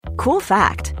Cool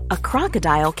fact, a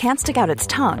crocodile can't stick out its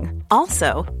tongue.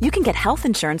 Also, you can get health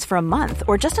insurance for a month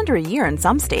or just under a year in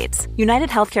some states. United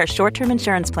Healthcare short-term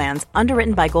insurance plans,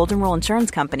 underwritten by Golden Rule Insurance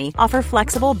Company, offer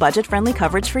flexible, budget-friendly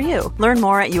coverage for you. Learn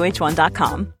more at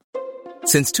uh1.com.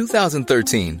 Since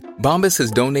 2013, Bombas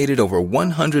has donated over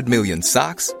 100 million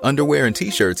socks, underwear, and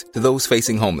T-shirts to those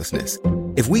facing homelessness.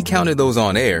 If we counted those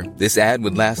on air, this ad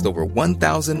would last over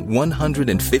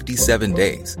 1,157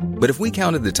 days. But if we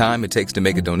counted the time it takes to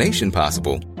make a donation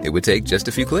possible, it would take just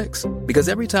a few clicks. Because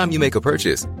every time you make a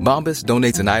purchase, Bombas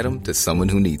donates an item to someone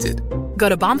who needs it. Go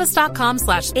to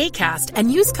bombas.com/ACAST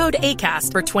and use code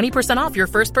ACAST for 20% off your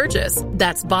first purchase.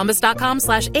 That's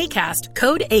bombas.com/ACAST,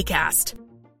 code ACAST.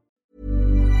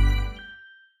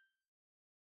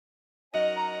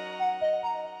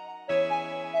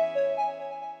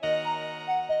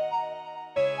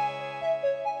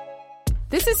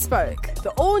 This is Spoke,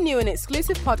 the all-new and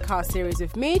exclusive podcast series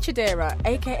with me, Chidera,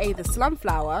 a.k.a. The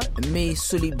Slumflower. And me,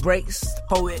 Sully Breaks,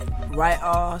 poet,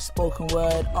 writer, spoken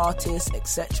word, artist,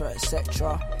 etc.,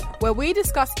 etc. Where we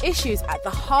discuss issues at the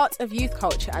heart of youth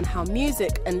culture and how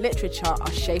music and literature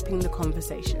are shaping the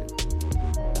conversation.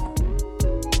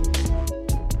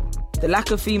 The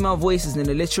lack of female voices in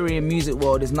the literary and music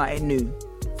world is nothing new.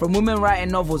 From women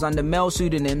writing novels under male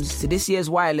pseudonyms to this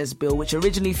year's wireless bill, which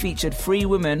originally featured 3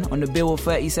 women on the bill of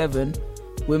 37,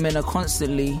 women are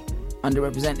constantly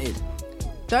underrepresented.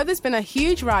 Though there's been a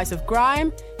huge rise of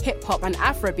grime, hip-hop and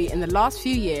Afrobeat in the last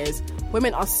few years,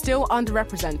 women are still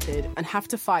underrepresented and have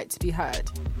to fight to be heard.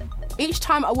 Each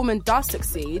time a woman does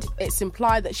succeed, it's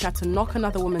implied that she had to knock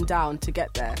another woman down to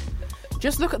get there.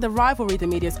 Just look at the rivalry the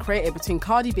media's created between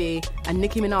Cardi B and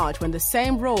Nicki Minaj when the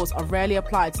same rules are rarely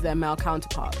applied to their male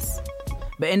counterparts.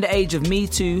 But in the age of Me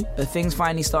Too, are things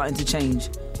finally starting to change?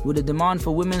 Will the demand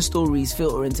for women's stories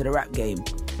filter into the rap game?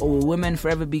 Or will women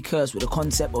forever be cursed with the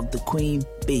concept of the Queen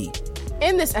Bee?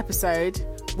 In this episode,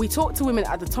 we talk to women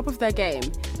at the top of their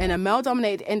game in a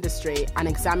male-dominated industry and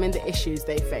examine the issues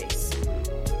they face.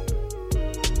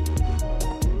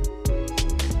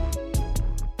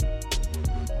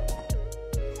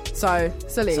 So,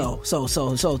 Sully. So,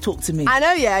 talk to me. I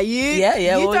know, you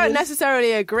don't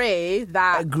necessarily agree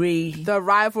that the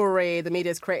rivalry the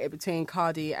media's created between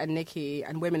Cardi and Nicki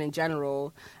and women in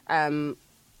general isn't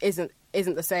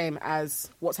the same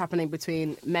as what's happening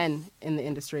between men in the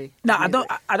industry. No, I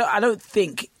don't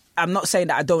think. I'm not saying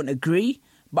that I don't agree,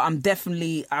 but I'm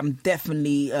definitely.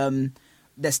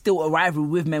 There's still a rivalry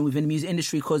with men within the music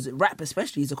industry because rap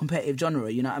especially is a competitive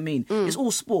genre, you know what I mean? It's all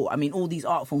sport. I mean, all these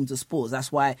art forms are sports.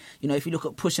 That's why, you know, if you look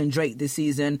at Push and Drake this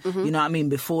season, you know what I mean?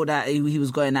 Before that, he was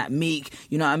going at Meek,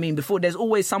 you know what I mean? Before, there's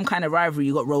always some kind of rivalry.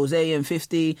 You got Rosé and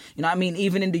 50, you know what I mean?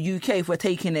 Even in the UK, if we're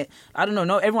taking it, I don't know,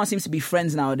 no, everyone seems to be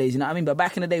friends nowadays, you know what I mean? But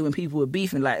back in the day when people were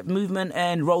beefing, like Movement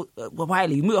and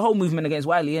Wiley, the whole movement against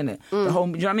Wiley, innit? The whole,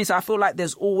 you know what I mean? So I feel like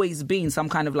there's always been some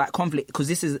kind of like conflict because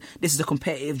this is a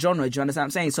competitive genre, do you understand what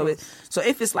I'm saying? So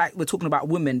if it's like we're talking about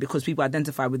women because people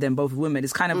identify with them both as women,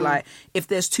 it's kind of like if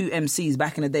there's 2 MCs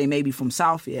back in the day, maybe from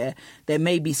South, there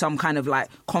may be some kind of like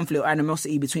conflict or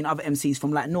animosity between other MCs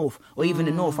from like North or even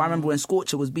the North. I remember when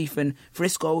Scorcher was beefing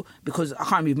Frisco because I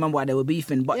can't even remember why they were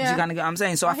beefing, but you kind of get what I'm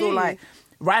saying? So I feel like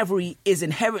rivalry is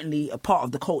inherently a part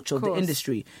of the culture of the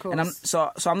industry. And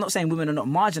I'm not saying women are not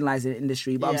marginalised in the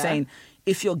industry, but I'm saying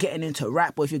if you're getting into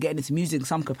rap or if you're getting into music in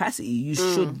some capacity, you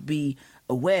should be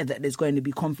aware that there's going to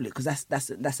be conflict because that's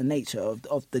the nature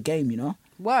of the game, you know?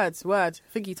 Word. I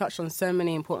think you touched on so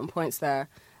many important points there.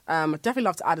 I'd definitely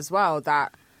love to add as well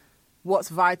that what's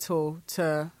vital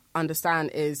to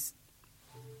understand is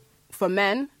for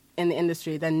men in the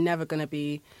industry, they're never going to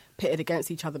be pitted against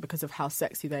each other because of how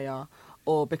sexy they are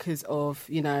or because of,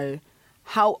 you know,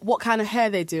 what kind of hair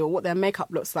they do or what their makeup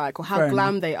looks like or how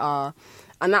glam they are.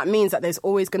 And that means that there's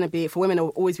always going to be, for women, there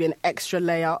will always be an extra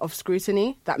layer of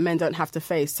scrutiny that men don't have to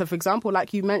face. So, for example,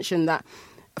 like you mentioned that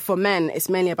for men, it's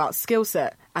mainly about skill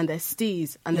set and their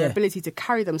steez and their ability to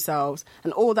carry themselves.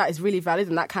 And all that is really valid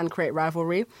and that can create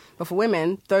rivalry. But for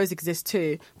women, those exist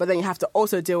too. But then you have to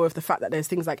also deal with the fact that there's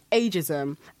things like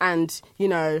ageism and, you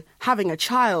know, having a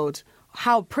child,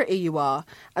 how pretty you are.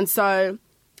 And so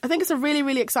I think it's a really,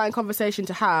 really exciting conversation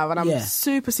to have, and I'm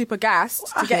super, super gassed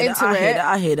to get into it.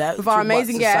 I hear that. With our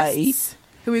amazing guests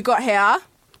who we got here.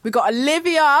 We got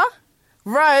Olivia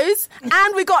Rose,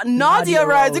 and we got Nadia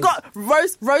Rose. We got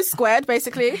Rose squared,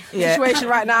 basically, situation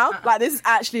right now. Like, this is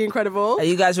actually incredible. Are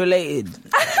you guys related?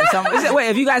 Wait,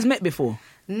 have you guys met before?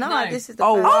 No, this is the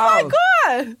Oh, first. wow. Oh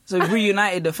my God! So we've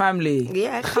reunited the family.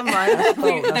 Yeah, come on.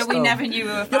 That we never knew we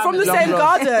were You're from the Long same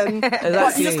lost. garden, but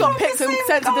Exactly. you just got picked and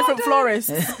sent to different florists.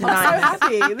 I'm so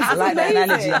happy. This I is like that amazing.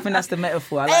 analogy. I think that's the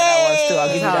metaphor. I like that one still. I'll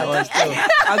give you that one still.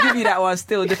 I'll give you that one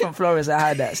still. Different florists. I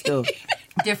had that still.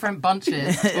 different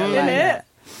bunches. Innit?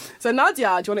 So Nadia,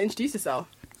 do you want to introduce yourself?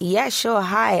 Yeah, sure.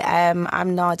 Hi,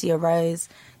 I'm Nadia Rose,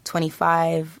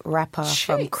 25, rapper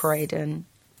from Croydon.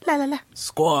 La la la.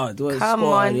 Squad. What is Come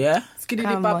squad, on. yeah? Skiddy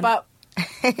Come bop on. bop.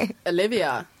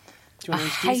 Olivia, do you I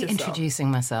want to hate introduce yourself?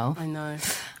 introducing myself. I know.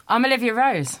 I'm Olivia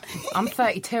Rose. I'm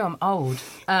 32. I'm old.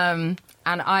 And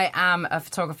I am a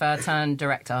photographer turned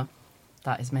director.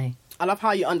 That is me. I love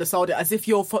how you undersold it, as if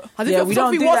your Yeah, we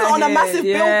don't photography do wasn't that on a here. massive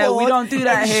Yeah, billboard. we don't do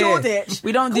that in here. Shoreditch.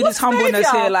 We don't do What's this humbleness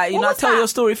failure? here. Like, What was tell that? your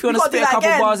story. If you want to gotta do spit a that couple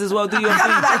again. bars as well, do your thing.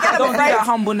 Again, Don't do break. that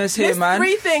humbleness here, List man.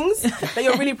 3 things that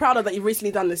you're really proud of that you've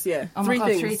recently done this year. Oh my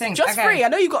God, 3 things. Just Okay. 3. I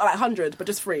know you got like 100, but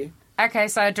just 3. Okay,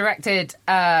 so I directed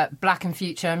Black and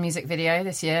Future music video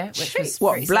this year, which was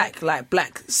What, pretty black? sick. Like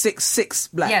black? 6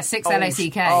 black? Yeah, 6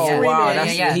 LACK. Oh, yeah. wow. Yeah,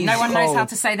 That's, yeah. he's No one knows cold. how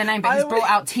to say the name, but he's brought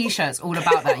out T-shirts all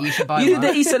about that. You should buy You one.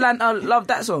 did the East Atlanta Love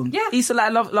That song? Yeah. East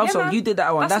Atlanta Love Yeah, song. man. You did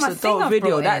that one. That's That's my a thing dope I've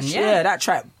video. brought in, Yeah, yeah. that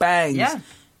track bangs. Yeah.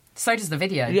 So does the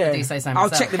video. Yeah. I do say so I'll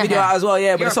myself. check the video out as well,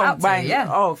 yeah, but You're the song about to, bangs. yeah.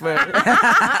 Oh, fair.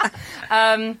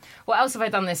 What else have I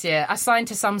done this year? I signed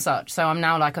to Some Such, so I'm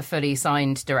now like a fully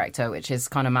signed director, which is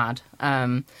kind of mad.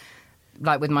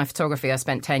 Like with my photography, I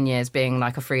spent 10 years being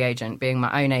like a free agent, being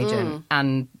my own agent.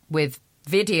 And with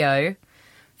video,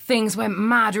 things went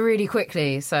mad really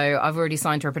quickly. So I've already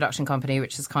signed to a production company,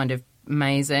 which is kind of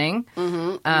amazing.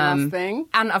 Last thing.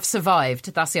 And I've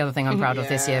survived. That's the other thing I'm proud of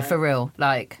this year, Yeah. for real.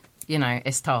 Like, you know,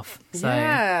 it's tough. So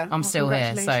Yeah. I'm still here.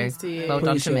 So Congratulations to you. well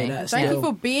done to me. Appreciate that. Thank you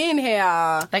for being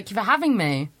here. Thank you for having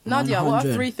me. Nadia, what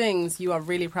 100. are 3 things you are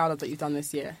really proud of that you've done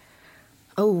this year?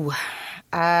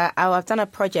 I've done a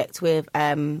project with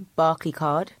Barclay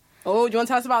Card. Oh, do you want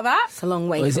to tell us about that? It's a long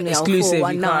way Oh, is from it the old exclusive?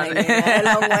 You 419. can't-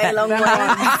 Yeah, long way.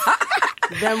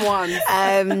 Them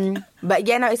ones. But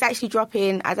yeah, no, it's actually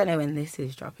dropping. I don't know when this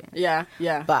is dropping. Yeah,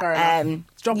 But fair enough.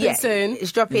 It's dropping yeah, soon.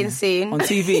 It's dropping soon. On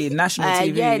TV, national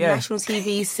TV. Yeah, Yeah, national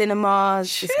TV,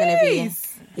 cinemas. It's going to be.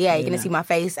 Yeah, you're going to see my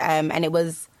face. And it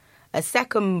was a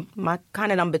second, my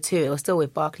kind of number 2. It was still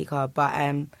with Barclay Card, but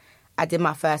I did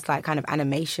my first like kind of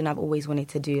animation. I've always wanted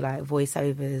to do like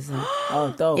voiceovers and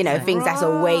Oh, dope. you know things that's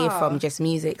away from just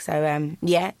music. So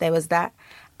yeah, there was that.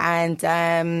 And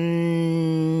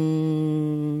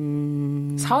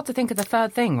It's hard to think of the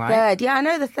third thing, right? third, yeah, I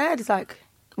know the third is like.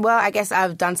 Well, I guess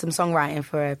I've done some songwriting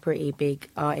for a pretty big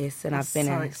artist, and I've been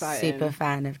so a exciting. super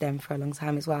fan of them for a long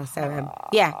time as well. So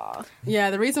yeah, Yeah,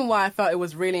 the reason why I felt it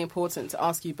was really important to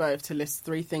ask you both to list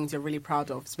 3 things you're really proud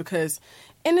of is because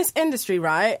in this industry,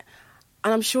 right,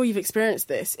 and I'm sure you've experienced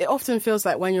this, it often feels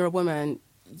like when you're a woman,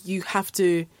 you have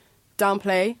to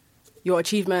downplay your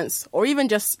achievements or even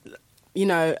just, you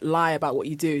know, lie about what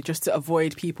you do just to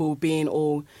avoid people being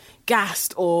all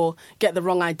gassed or get the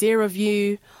wrong idea of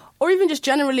you, or even just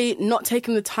generally not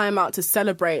taking the time out to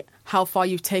celebrate how far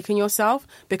you've taken yourself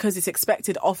because it's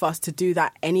expected of us to do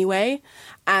that anyway.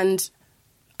 And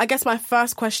I guess my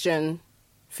first question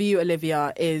for you,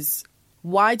 Olivia, is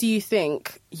why do you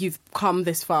think you've come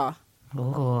this far?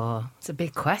 Oh, it's a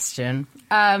big question.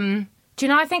 Do you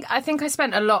know, I think I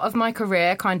spent a lot of my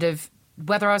career kind of,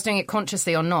 whether I was doing it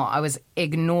consciously or not, I was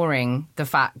ignoring the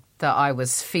fact that I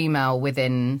was female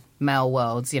within male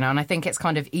worlds, you know, and I think it's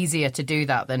kind of easier to do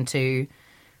that than to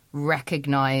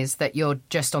recognise that you're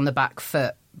just on the back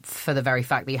foot for the very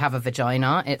fact that you have a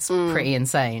vagina. It's pretty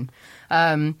insane.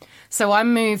 So I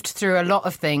moved through a lot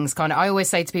of things. Kind of, I always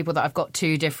say to people that I've got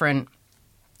 2 different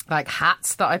like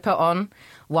hats that I put on.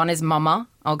 One is mama.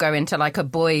 I'll go into like a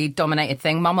boy-dominated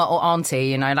thing, mama or auntie,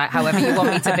 you know, like however you want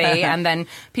me to be, and then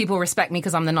people respect me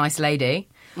because I'm the nice lady.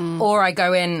 Or I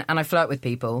go in and I flirt with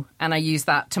people, and I use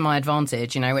that to my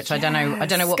advantage, you know, which I don't know what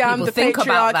Scam people the think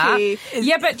about that. patriarchy.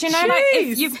 Yeah, but you know, like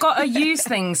Jeez. you've got to use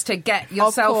things to get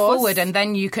yourself course. forward, and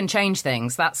then you can change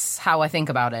things. That's how I think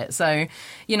about it. So,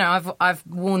 you know, I've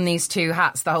worn these 2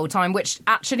 hats the whole time, which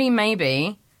actually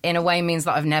maybe in a way means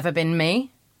that I've never been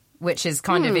me, which is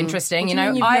kind of interesting. What You do you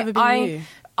know, mean you've never been you?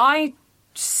 I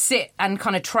sit and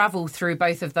kind of travel through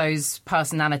both of those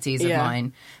personalities of Yeah.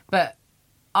 mine, but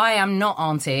I am not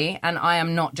auntie and I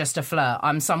am not just a flirt.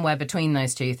 I'm somewhere between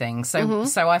those 2 things.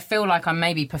 So I feel like I'm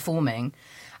maybe performing,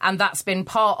 and that's been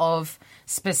part of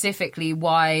specifically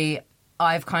why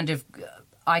I kind of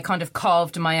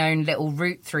carved my own little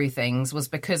route through things, was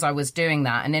because I was doing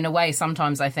that. And in a way,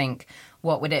 sometimes I think,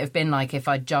 what would it have been like if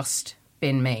I'd just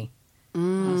been me?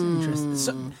 That's interesting.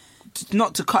 So,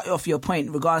 not to cut off your point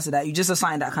in regards to that, you just said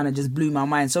something that kind of just blew my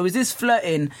mind. So is this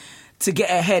flirting to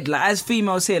get ahead? Like, as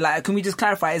females here, like, can we just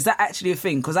clarify, is that actually a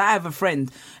thing? Because I have a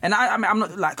friend, and I mean, I'm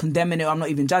not like condemning it, I'm not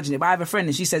even judging it, but I have a friend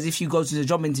and she says if you go to the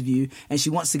job interview and she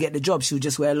wants to get the job, she'll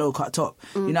just wear a low-cut top.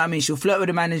 You know what I mean? She'll flirt with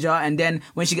the manager, and then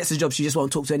when she gets the job, she just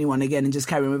won't talk to anyone again and just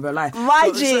carry on with her life.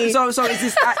 Right, G. So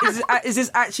is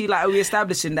this actually, like, are we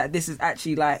establishing that this is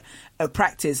actually like a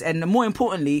practice? And more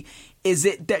importantly, is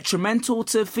it detrimental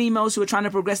to females who are trying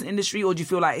to progress in the industry, or do you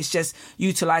feel like it's just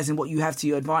utilising what you have to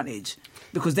your advantage?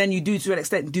 Because then you do, to an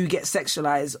extent, do get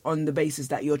sexualised on the basis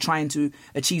that you're trying to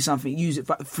achieve something, use it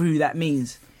through that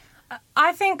means.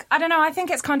 I think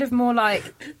it's kind of more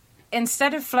like,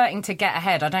 instead of flirting to get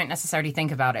ahead, I don't necessarily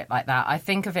think about it like that. I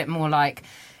think of it more like,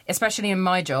 especially in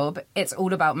my job, it's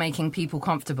all about making people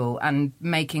comfortable and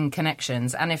making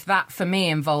connections. And if that, for me,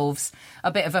 involves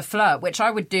a bit of a flirt, which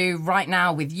I would do right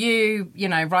now with you, you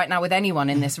know, right now with anyone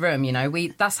in this room, you know,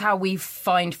 that's how we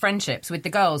find friendships, with the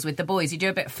girls, with the boys. You do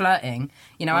a bit of flirting.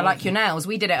 You know, I like your nails.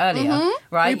 We did it earlier,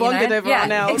 right? We bonded over our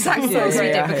nails. Exactly. Of course we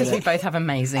did, because we both have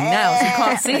amazing nails. You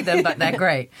can't see them, but they're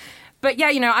great. But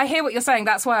yeah, you know, I hear what you're saying.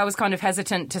 That's why I was kind of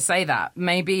hesitant to say that.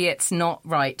 Maybe it's not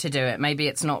right to do it. Maybe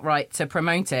it's not right to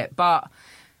promote it. But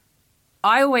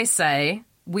I always say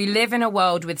we live in a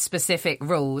world with specific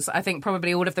rules. I think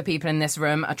probably all of the people in this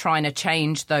room are trying to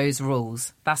change those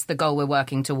rules. That's the goal we're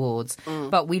working towards.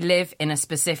 But we live in a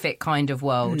specific kind of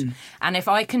world. And if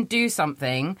I can do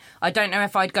something, I don't know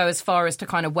if I'd go as far as to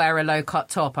kind of wear a low-cut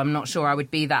top. I'm not sure I would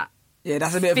be that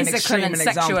that's a bit of an physical extreme and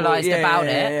sexualized about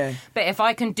it. Yeah. But if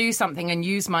I can do something and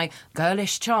use my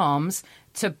girlish charms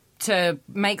to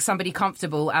make somebody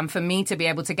comfortable, and for me to be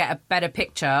able to get a better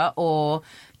picture, or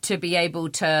to be able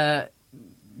to,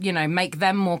 you know, make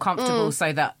them more comfortable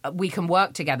so that we can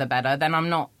work together better, then I'm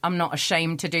not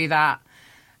ashamed to do that.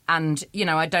 And, you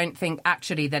know, I don't think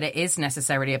actually that it is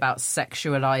necessarily about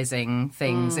sexualising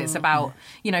things. It's about,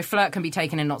 you know, flirt can be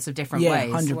taken in lots of different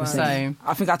ways. 100%. So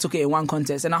I think I took it in one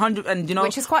context, and you know,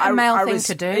 which is quite a male thing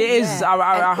to do. It is.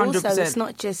 I 100%. Also, it's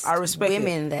not just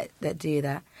women that do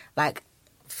that. Like,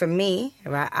 for me,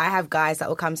 right, I have guys that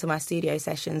will come to my studio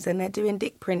sessions and they're doing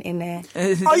dick print in there.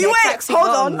 Oh, you wait! Hold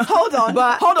on.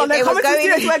 But hold on. They're coming to the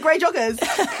studio to wear grey joggers.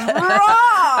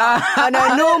 On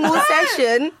a normal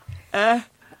session.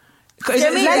 Is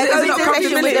it not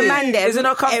comfortability? Is it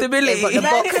not comfortability? They've got the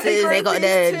boxes, they got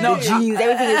the jeans,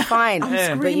 everything is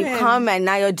fine. But you come and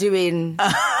now you're doing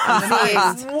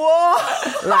this.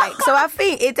 What? Like, so I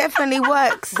think it definitely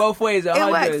works. Both ways, 100.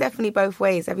 It works definitely both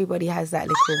ways. Everybody has that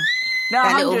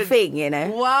little thing, you know.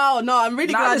 Wow, no, I'm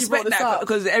really glad you brought this up.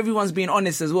 Because everyone's being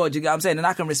honest as well, do you get what I'm saying? And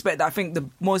I can respect that. I think the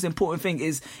most important thing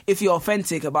is if you're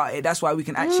authentic about it, that's why we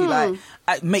can actually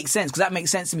make sense, because that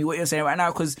makes sense to me what you're saying right now.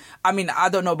 Because, I mean, I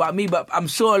don't know about me, but I'm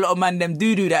sure a lot of men them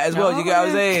do that as well, do you get what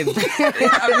I'm saying?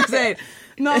 I'm saying.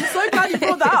 No, I'm so glad you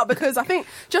brought that up, because I think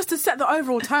just to set the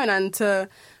overall tone and to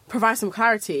provide some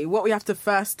clarity, what we have to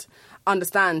first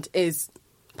understand is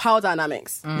power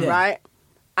dynamics, right?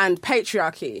 And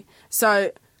patriarchy.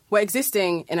 So we're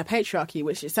existing in a patriarchy,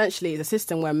 which essentially is a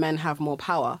system where men have more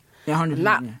power. Yeah, 100%. And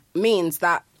that means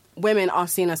that women are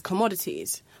seen as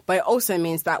commodities. But it also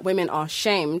means that women are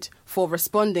shamed for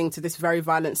responding to this very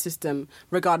violent system,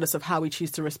 regardless of how we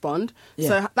choose to respond. Yeah.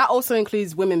 So that also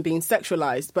includes women being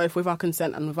sexualized, both with our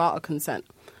consent and without our consent.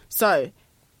 So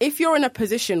if you're in a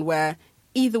position where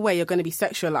either way you're going to be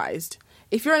sexualized,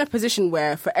 if you're in a position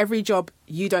where for every job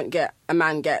you don't get, a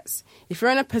man gets, if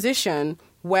you're in a position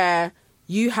where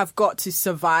you have got to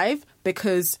survive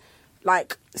because,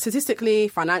 like, statistically,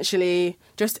 financially,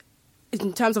 just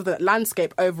in terms of the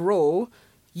landscape overall,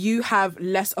 you have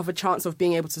less of a chance of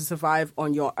being able to survive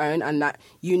on your own, and that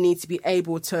you need to be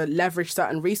able to leverage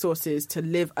certain resources to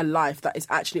live a life that is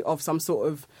actually of some sort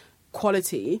of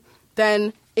quality,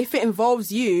 then if it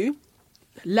involves you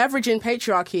leveraging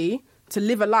patriarchy to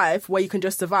live a life where you can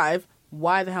just survive,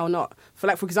 why the hell not? For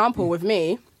example, with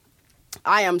me,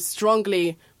 I am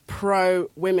strongly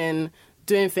pro-women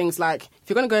doing things like, if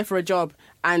you're going to go for a job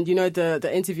and you know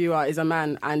the interviewer is a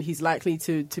man and he's likely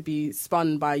to be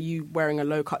spun by you wearing a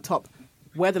low-cut top,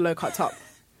 wear the low-cut top.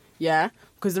 Yeah?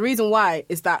 Because the reason why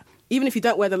is that even if you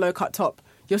don't wear the low-cut top,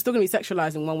 you're still going to be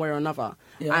sexualized in one way or another.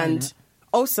 Yeah, and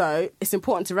also, it's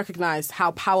important to recognize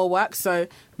how power works. So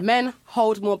men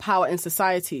hold more power in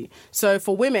society. So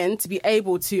for women to be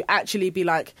able to actually be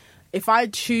like, if I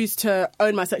choose to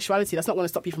own my sexuality, that's not going to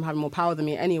stop you from having more power than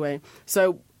me anyway.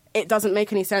 So it doesn't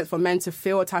make any sense for men to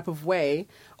feel a type of way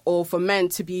or for men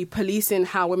to be policing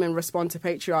how women respond to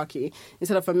patriarchy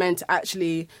instead of for men to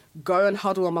actually go and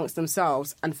huddle amongst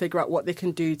themselves and figure out what they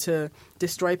can do to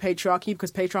destroy patriarchy,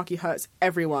 because patriarchy hurts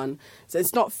everyone. So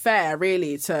it's not fair,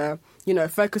 really, to, you know,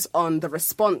 focus on the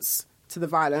response to the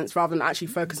violence rather than actually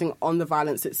focusing on the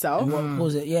violence itself. What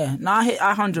was it? Yeah. No,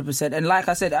 I 100%. And like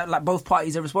I said, like both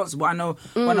parties are responsible. I know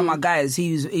one of my guys,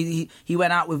 he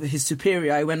went out with his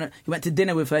superior. He went to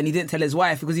dinner with her and he didn't tell his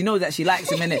wife because he knows that she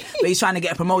likes him, innit? But he's trying to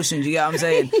get a promotion, do you get what I'm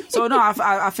saying? So no,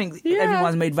 I think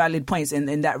everyone's made valid points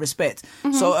in that respect.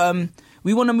 So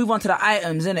we want to move on to the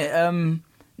items, innit?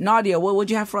 Nadia, what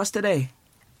do you have for us today?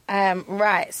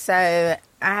 Right, so I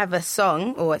have a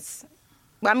song,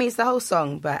 it's the whole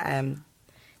song, but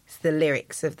it's the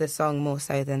lyrics of the song more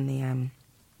so than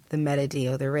the melody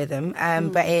or the rhythm.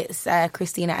 But it's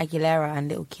Christina Aguilera and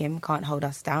Lil' Kim, Can't Hold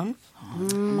Us Down.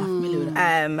 I'm not familiar with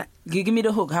that. Give me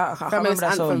the hook. I can't remember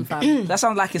that song. That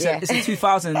sounds like it's a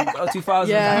 2000 or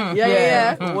 2000.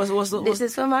 Yeah. What's This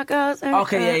is for my girls.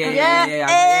 Okay, yeah.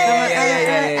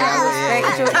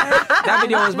 That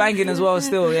video was banging as well.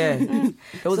 Still, yeah. There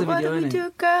was a video, innit? Do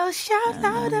girls shout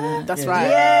louder? That's right.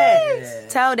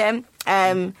 Yes. Tell them.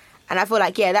 And I feel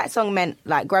like that song meant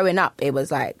like growing up. It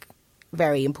was like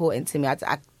very important to me.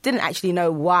 I didn't actually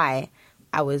know why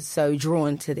I was so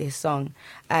drawn to this song.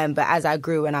 But as I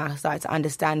grew and I started to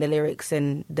understand the lyrics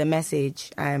and the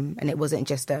message, and it wasn't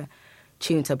just a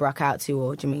tune to rock out to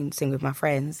or, sing with my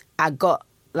friends, I got,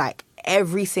 like,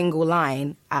 every single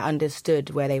line, I understood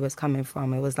where they was coming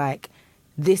from. It was like,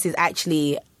 this is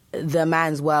actually the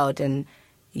man's world, and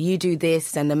you do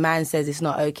this and the man says it's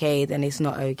not okay, then it's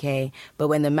not okay. But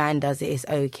when the man does it, it's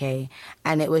okay.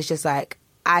 And it was just like,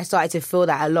 I started to feel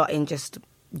that a lot in just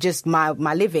my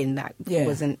living. That it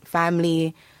wasn't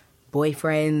family,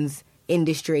 boyfriends,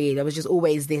 industry. There was just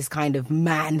always this kind of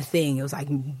man thing. It was like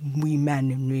we man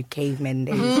and we cavemen.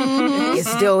 It's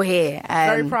still here.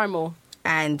 Very primal.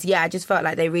 And I just felt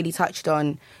like they really touched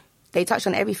on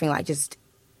everything. Like just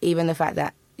even the fact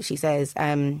that she says,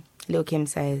 Lil' Kim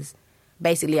says,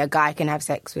 basically a guy can have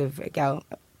sex with a girl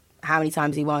how many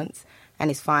times he wants and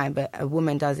it's fine, but a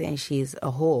woman does it and she's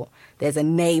a whore. There's a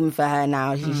name for her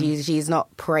now. She's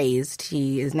not praised.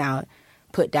 She is now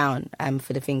put down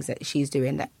for the things that she's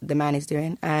doing, that the man is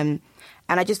doing. And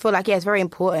I just feel like, it's very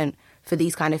important for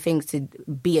these kind of things to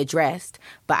be addressed.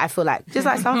 But I feel like, just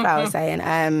like Sunflower was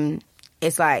saying,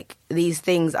 it's like these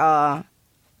things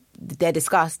they're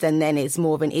discussed and then it's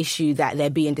more of an issue that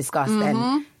they're being discussed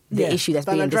than the issue that's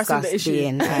being discussed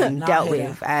being dealt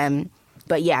with.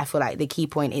 But I feel like the key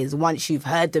point is once you've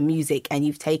heard the music and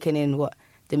you've taken in what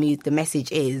the message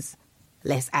is,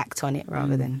 let's act on it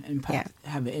rather than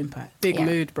have an impact. Big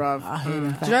mood, bruv. I hear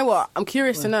that. Do you know what? I'm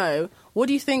curious to know, what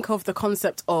do you think of the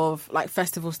concept of like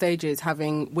festival stages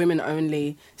having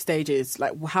women-only stages?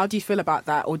 Like, how do you feel about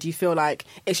that? Or do you feel like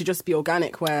it should just be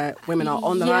organic where women are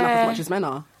on the lineup as much as men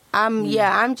are?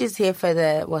 I'm just here for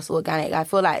what's organic. I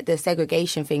feel like the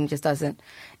segregation thing just doesn't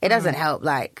help.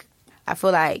 Like, I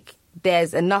feel like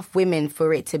there's enough women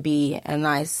for it to be a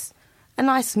nice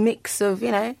mix of,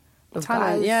 of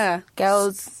talent, guys,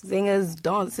 girls, singers,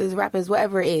 dancers, rappers,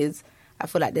 whatever it is. I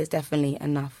feel like there's definitely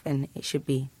enough and it should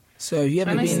be. So you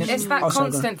haven't been... It's that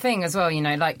constant thing as well,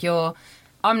 like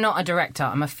I'm not a director.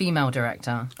 I'm a female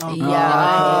director. Oh,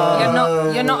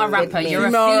 yeah. You're not a rapper. You're a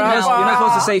female. You're not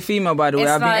supposed to say female, by the way.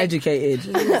 It's I've been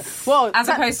educated. Well, as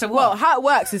opposed to what? Well, how it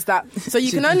works is that so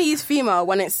you can only use female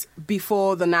when it's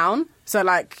before the noun. So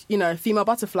like female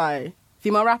butterfly,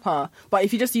 female rapper. But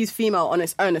if you just use female on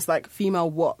its own, it's like female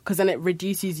what? Because then it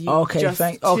reduces you.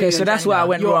 Okay, so that's where I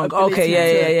went wrong.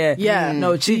 Okay, yeah.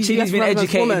 No, Chili's been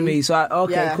educating me, so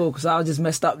cool. Because I was just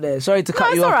messed up there. Sorry to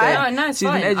cut you off there. Oh, no, it's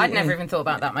fine. I'd never even thought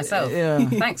about that myself. Yeah.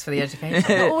 Thanks for the education.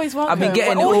 You're always welcome. I've been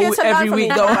getting it every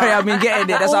week. Don't worry, I've been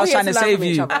getting it. That's why I was trying to save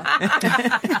you.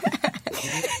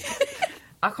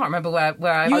 I can't remember where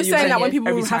I... You were saying that when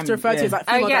people have to refer to as like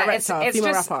female director,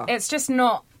 female rapper. It's just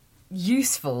not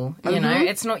useful,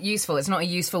 It's not useful. It's not a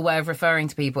useful way of referring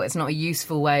to people. It's not a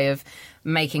useful way of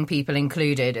making people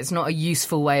included. It's not a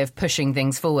useful way of pushing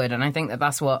things forward. And I think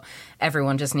that's what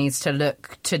everyone just needs to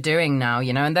look to doing now,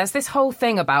 And there's this whole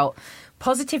thing about...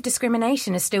 Positive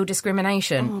discrimination is still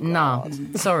discrimination. No,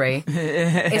 sorry.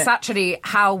 It's actually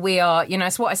how we are,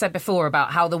 it's what I said before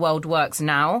about how the world works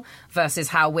now versus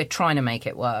how we're trying to make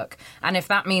it work. And if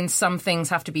that means some things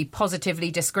have to be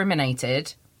positively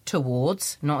discriminated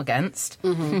towards, not against,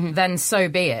 then so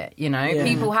be it,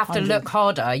 People have to look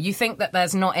harder. You think that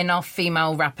there's not enough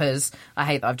female rappers, I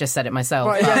hate that I've just said it myself.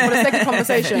 Right, for the sake of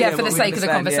conversation. For the sake of the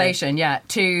conversation,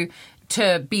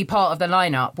 to be part of the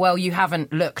lineup, well, you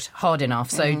haven't looked hard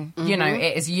enough. So, you know,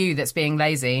 it is you that's being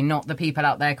lazy, not the people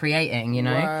out there creating, you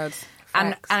know. Words.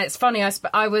 And it's funny,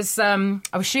 I was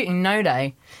shooting No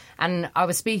Day, and I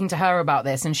was speaking to her about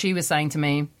this, and she was saying to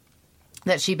me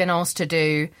that she'd been asked to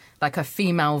do like a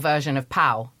female version of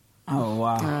Pow. Oh,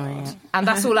 wow. And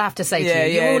that's all I have to say to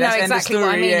you. You Yeah, all know that's exactly end of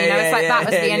what I story. mean. Yeah, you know, it's like yeah, that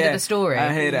was the end yeah. of the story.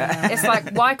 I hear that. It's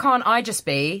like, why can't I just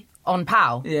be on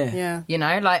Pow? Yeah. You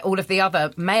know, like all of the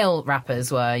other male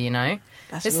rappers were, you know.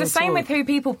 That's it's real the same talk. with who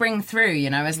people bring through, you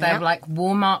know, as their like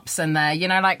warm-ups and their, you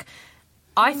know, like,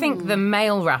 I think the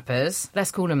male rappers,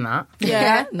 let's call them that,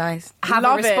 Yeah, nice. have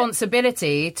Love a it.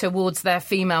 responsibility towards their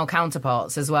female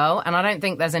counterparts as well. And I don't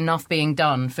think there's enough being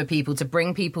done for people to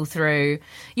bring people through.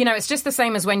 You know, it's just the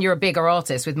same as when you're a bigger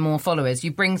artist with more followers.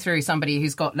 You bring through somebody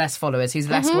who's got less followers, who's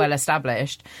less well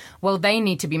established. Well, they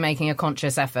need to be making a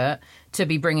conscious effort to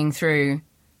be bringing through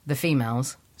the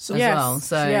females as well.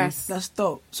 So yes. That's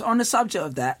dope. So on the subject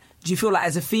of that, do you feel like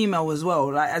as a female as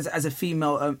well, like as a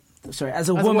female, as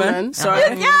a woman, sorry,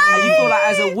 and you feel like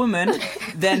as a woman,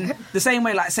 then the same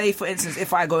way, like say for instance,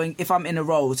 if I'm in a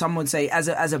role, someone say as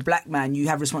a black man, you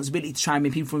have responsibility to try and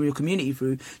bring people from your community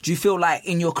through. Do you feel like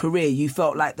in your career you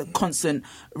felt like the constant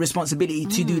responsibility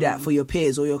to do that for your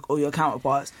peers or your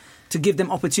counterparts? To give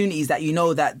them opportunities that you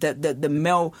know that the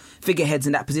male figureheads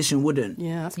in that position wouldn't.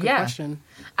 Yeah, that's a good question.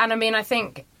 And I mean, I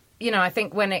think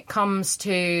when it comes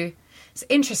to... It's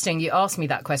interesting you asked me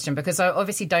that question because I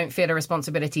obviously don't feel a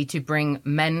responsibility to bring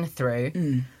men through,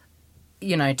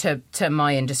 you know, to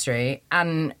my industry.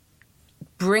 And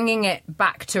bringing it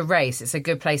back to race, it's a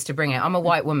good place to bring it. I'm a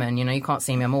white woman, you know, you can't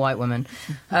see me, I'm a white woman.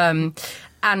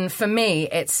 And for me,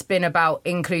 it's been about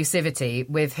inclusivity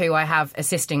with who I have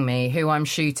assisting me, who I'm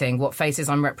shooting, what faces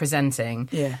I'm representing.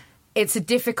 Yeah. It's a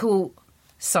difficult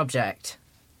subject.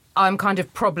 I'm kind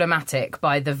of problematic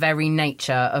by the very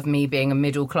nature of me being a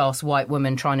middle-class white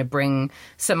woman trying to bring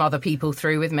some other people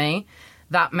through with me.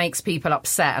 That makes people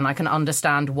upset, and I can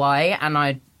understand why, and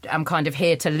I'm kind of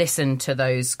here to listen to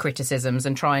those criticisms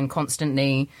and try and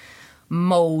constantly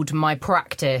mould my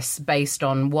practice based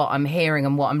on what I'm hearing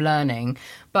and what I'm learning.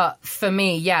 But for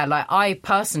me, yeah, like I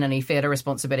personally feel a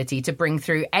responsibility to bring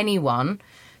through anyone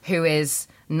who is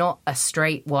not a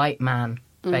straight white man,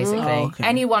 basically. Oh, okay.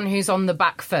 Anyone who's on the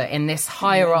back foot in this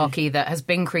hierarchy that has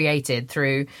been created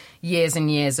through years and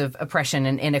years of oppression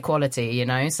and inequality, you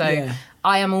know? So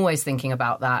I am always thinking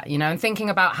about that, you know, and thinking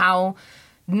about how,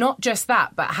 not just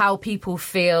that, but how people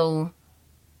feel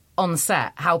on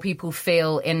set, how people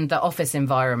feel in the office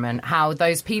environment, how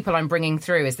those people I'm bringing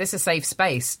through, is this a safe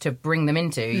space to bring them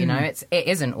into? You know, it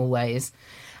isn't always.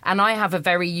 And I have a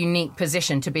very unique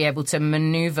position to be able to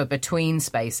maneuver between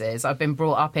spaces. I've been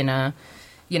brought up in a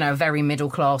very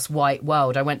middle-class white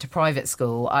world. I went to private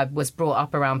school. I was brought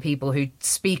up around people who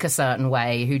speak a certain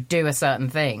way, who do a certain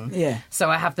thing. Yeah. So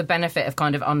I have the benefit of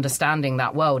kind of understanding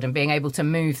that world and being able to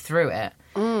move through it.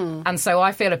 And so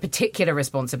I feel a particular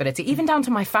responsibility, even down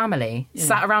to my family,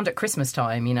 sat around at Christmas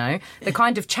time, you know, the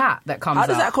kind of chat that comes up. How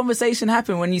does that conversation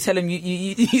happen when you tell him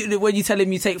when you tell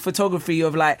him you take photography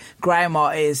of like grime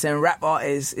artists and rap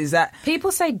artists? Is that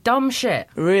people say dumb shit?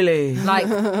 Really? Like,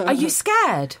 are you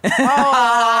scared?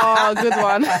 Oh, good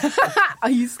one.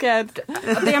 Are you scared?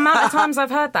 The amount of times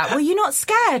I've heard that. Were you not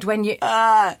scared when you?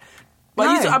 But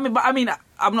No. I mean,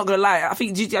 I'm not gonna lie. I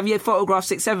think have you had photographed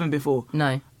 6'7" before?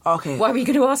 No. Okay. Why were you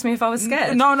going to ask me if I was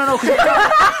scared? No, not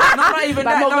even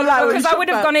that. Because I would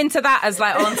have gone into that as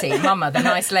like auntie, mama, the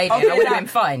nice lady, and I would have been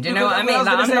fine. Do you know what I mean?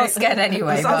 Like, I'm not scared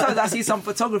anyway. Sometimes I see some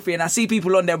photography and I see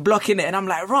people on there blocking it, and I'm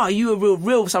like, "Rah, you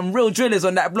were some real drillers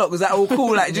on that block. Was that all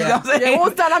cool? Like, do you know what I'm saying? Yeah, what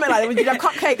was dynamic like when you have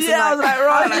cupcakes? Yeah, I was like,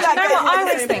 right. You know what I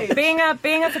always think?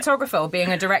 Being a photographer or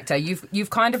being a director,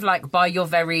 you've kind of like by your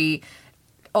very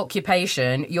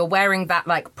occupation, you're wearing that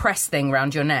like press thing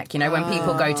around your neck, you know, when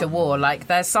people go to war. Like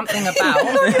there's something about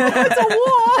well,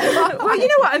 you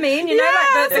know what I mean, you know,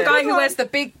 like the guy who wears the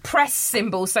big press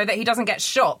symbol so that he doesn't get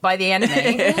shot by the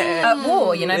enemy at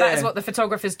war, you know, that is what the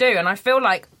photographers do. And I feel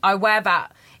like I wear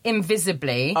that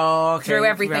invisibly through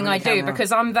everything I do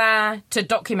because I'm there to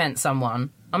document someone.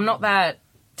 I'm not there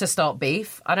to start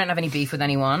beef. I don't have any beef with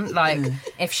anyone. Like,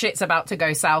 if shit's about to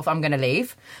go south, I'm going to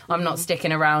leave. I'm not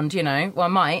sticking around, you know. Well, I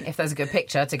might, if there's a good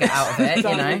picture to get out of it, you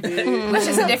know. Which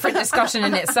is a different discussion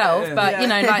in itself. But, you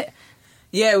know, like...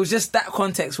 Yeah, it was just that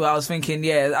context where I was thinking,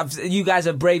 you guys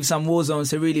have braved some war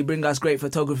zones to really bring us great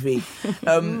photography.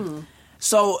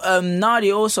 So,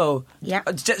 Nadia, also,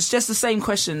 just the same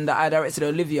question that I directed to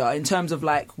Olivia in terms of,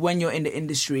 like, when you're in the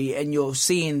industry and you're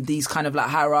seeing these kind of, like,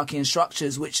 hierarchy and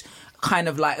structures which kind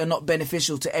of, like, are not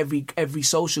beneficial to every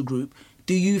social group,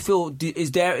 do you feel,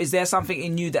 is there something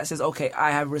in you that says, okay,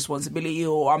 I have responsibility,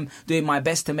 or I'm doing my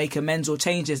best to make amends or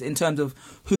changes in terms of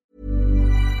who?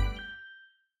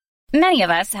 Many of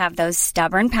us have those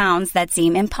stubborn pounds that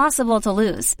seem impossible to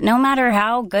lose, no matter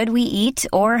how good we eat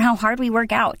or how hard we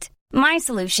work out. My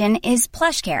solution is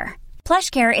PlushCare.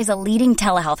 PlushCare is a leading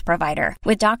telehealth provider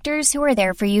with doctors who are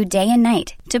there for you day and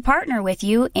night to partner with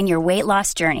you in your weight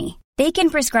loss journey. They can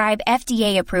prescribe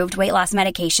FDA-approved weight loss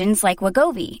medications like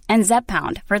Wegovy and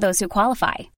Zepbound for those who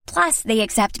qualify. Plus, they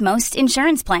accept most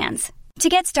insurance plans. To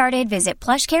get started, visit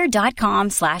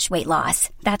plushcare.com/weightloss.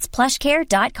 That's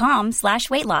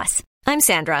plushcare.com/weightloss. I'm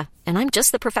Sandra, and I'm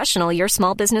just the professional your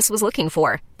small business was looking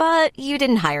for. But you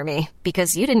didn't hire me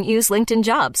because you didn't use LinkedIn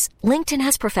Jobs. LinkedIn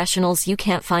has professionals you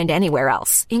can't find anywhere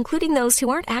else, including those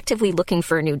who aren't actively looking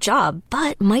for a new job,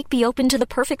 but might be open to the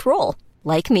perfect role,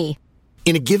 like me.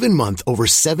 In a given month, over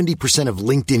 70% of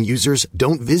LinkedIn users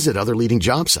don't visit other leading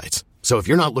job sites. So if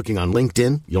you're not looking on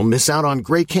LinkedIn, you'll miss out on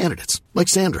great candidates like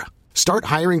Sandra. Start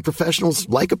hiring professionals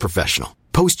like a professional.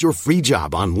 Post your free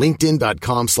job on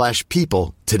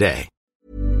linkedin.com/people today.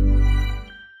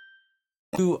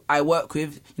 Who I work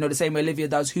with, the same way Olivia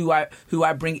does, who I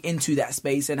bring into that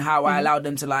space and how I allow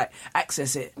them to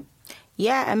access it.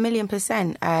 Yeah,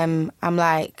 1,000,000%. I'm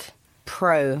like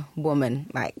pro woman.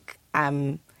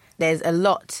 There's a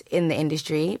lot in the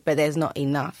industry, but there's not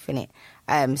enough in it.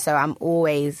 So I'm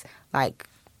always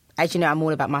as you know, I'm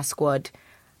all about my squad.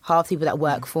 Half the people that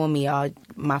work for me are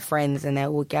my friends, and they're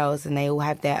all girls, and they all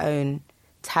have their own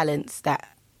talents that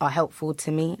are helpful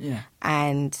to me. Yeah.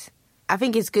 And I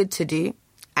think it's good to do.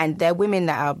 And they're women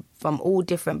that are from all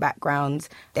different backgrounds.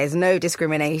 There's no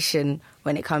discrimination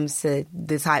when it comes to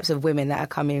the types of women that are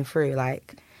coming through. If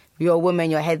you're a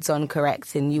woman, your head's on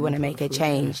correct, and you want to make a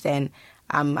change, then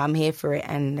I'm here for it,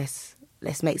 and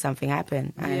let's make something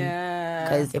happen.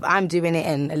 Because if I'm doing it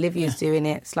and Olivia's doing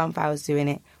it, Slumflower's doing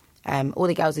it, all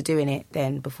the girls are doing it,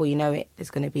 then before you know it, there's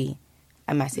going to be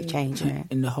a massive change.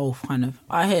 In the whole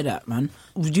I hear that, man.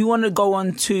 Do you want to go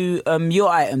on to your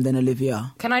item then,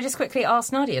 Olivia? Can I just quickly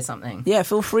ask Nadia something? Yeah,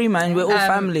 feel free, man. We're all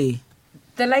family.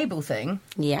 The label thing.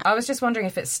 Yeah. I was just wondering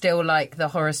if it's still the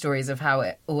horror stories of how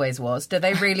it always was. Do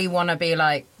they really want to be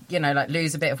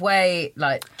lose a bit of weight,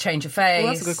 change your face?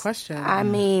 Well, that's a good question. I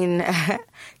mean,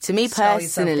 to me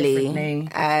personally,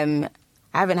 I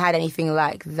haven't had anything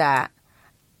like that.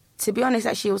 To be honest,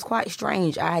 actually, it was quite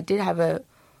strange. I did have an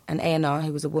A&R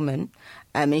who was a woman,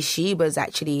 and she was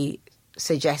actually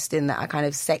suggesting that I kind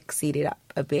of sexied it up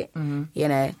a bit,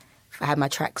 If I had my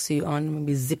tracksuit on,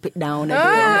 maybe zip it down a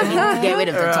bit, to get rid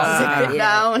of the top. Zip it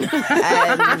down.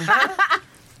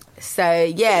 So,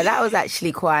 yeah, that was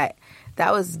actually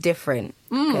that was different,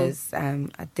 because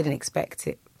I didn't expect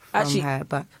it from her.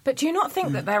 But do you not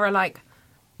think that there are,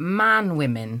 man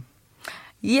women...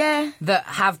 Yeah, that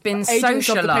have been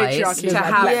socialised to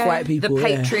have black white people, the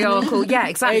patriarchal,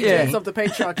 exactly, agents of the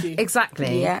patriarchy,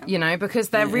 exactly. Yeah, because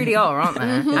there really are, aren't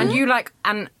there? And you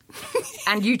and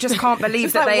you just can't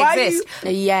believe that they exist.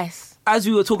 Yes. As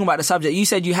we were talking about the subject, you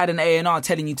said you had an A&R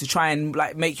telling you to try and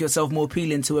make yourself more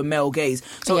appealing to a male gaze.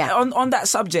 So on that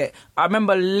subject, I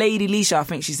remember Lady Leisha, I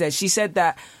think she said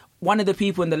that one of the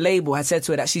people in the label had said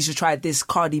to her that she should try this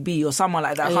Cardi B or someone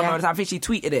like that. I can't remember. I think she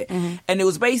tweeted it. And it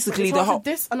was basically the whole...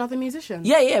 diss another musician?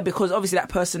 Yeah, because obviously that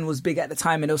person was big at the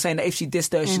time, and they were saying that if she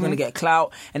dissed her, she's going to get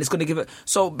clout, and it's going to give it...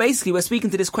 So basically, we're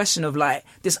speaking to this question of,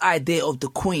 this idea of the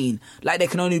queen. There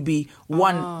can only be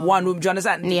one woman. Do you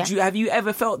understand? Yeah. Have you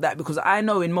ever felt that? Because I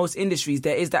know in most industries,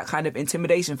 there is that kind of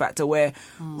intimidation factor where,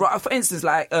 for instance,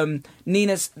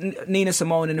 Nina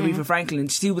Simone and Aretha Franklin,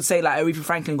 she would say, Aretha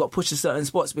Franklin got pushed to certain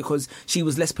spots because she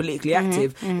was less politically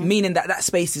active, meaning that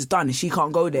space is done and she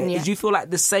can't go there. Do you feel like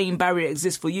the same barrier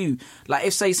exists for you?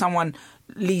 If, say, someone,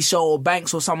 Lee Shaw or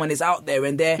Banks or someone is out there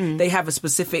and they have a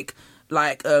specific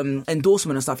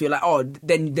endorsement and stuff, you're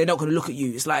then they're not going to look at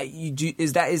you. It's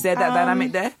is there that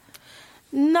dynamic there?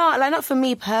 No, not for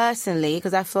me personally,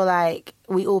 because I feel like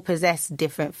we all possess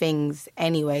different things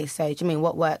anyway. So, do you mean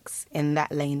what works in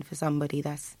that lane for somebody?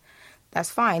 That's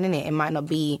fine, isn't it? It might not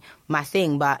be my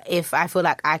thing, but if I feel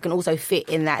like I can also fit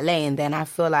in that lane, then I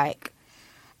feel like...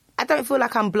 I don't feel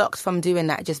like I'm blocked from doing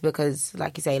that just because,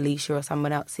 like you say, Alicia or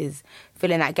someone else is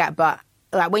filling that gap. But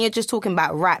when you're just talking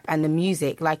about rap and the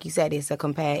music, like you said, it's a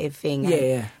competitive thing.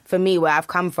 Yeah. For me, where I've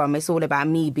come from, it's all about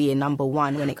me being number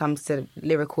one when it comes to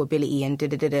lyrical ability and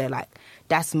da-da-da-da.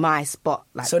 That's my spot.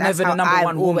 So that's never the number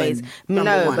one woman?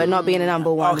 But not being a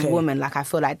number one woman. I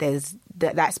feel like there's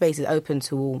that space is open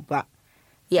to all, but...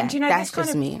 Yeah, do you know, that's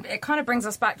just me. It kind of brings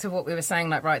us back to what we were saying,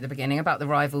 right at the beginning about the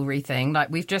rivalry thing.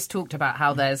 We've just talked about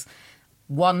how there's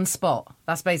one spot.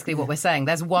 That's basically what we're saying.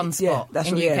 There's one spot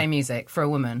in UK music for a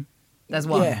woman. There's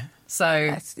one. Yeah.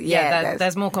 So,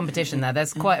 there's more competition there.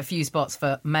 There's quite a few spots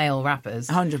for male rappers.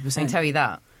 100%. I can tell you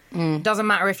that. Doesn't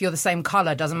matter if you're the same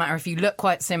colour, doesn't matter if you look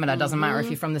quite similar, doesn't matter if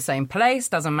you're from the same place,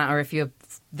 doesn't matter if you're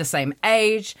the same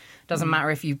age, doesn't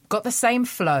matter if you've got the same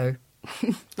flow.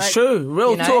 Like, true,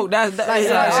 real talk.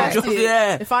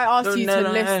 If I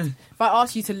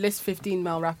asked you to list 15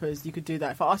 male rappers, you could do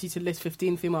that. If I asked you to list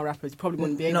 15 female rappers, you probably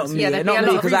wouldn't be able to. Not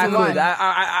me, because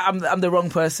I'm the wrong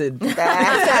person.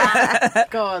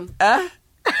 Go on.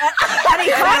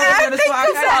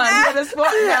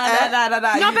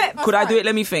 Could I do it?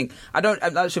 Let me think. I'm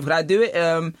not sure. Could I do it?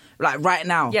 Like right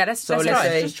now? Yeah, let's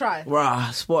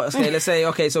try. Sports. Okay, let's say.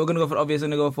 Okay, so we're gonna go for obvious. We're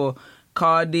gonna go for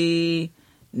Cardi,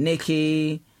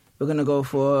 Nicki. We're gonna go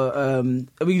for. Are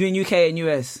we doing UK and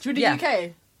US? Should we do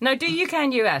UK? No, do UK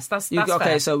and US. That's okay,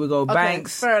 fair. so we go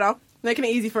Banks. Fair enough. Making it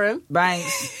easy for him.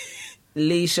 Banks,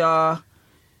 Leisha.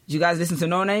 Do you guys listen to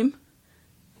No Name?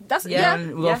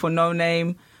 We'll go for No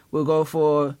Name. We'll go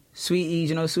for Sweetie. Do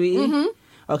you know Sweetie? Mm-hmm.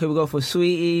 Okay, we'll go for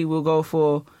Sweetie. We'll go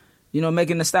for,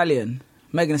 Megan Thee Stallion.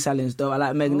 Megan Thee Stallion's dope. I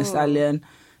like Megan Thee Stallion.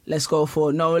 Let's go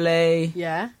for Nole.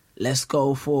 Yeah. Let's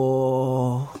go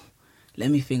for...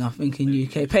 Let me think. I'm thinking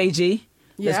UK. Paigey.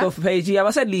 Yeah. Let's go for Paigey. Have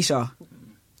I said Leisha?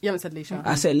 You haven't said Leisha.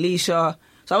 I said Leisha.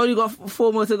 So I've only got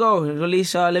 4 more to go.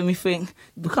 Leisha, let me think.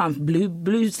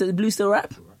 Blue still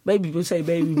rap? Baby, we'll say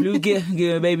Baby Blue. Give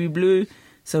me Baby Blue.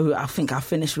 So I think I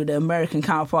finished with the American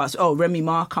counterparts. Oh, Remy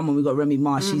Ma. Come on, we got Remy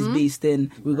Ma. She's beasting.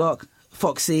 We got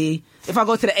Foxy. If I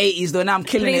go to the 80s, though, now I'm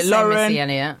killing it. Lauren. Missy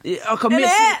Elliott.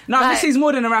 Missy's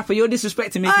more than a rapper. You're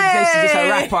disrespecting me because she's just a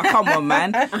rapper. Come on,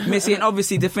 man. Missy, and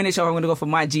obviously to finish off, I'm going to go for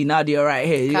my G Nadia right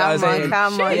here. You know what I'm saying?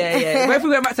 Come on. Yeah. But if we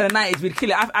went back to the 90s, we'd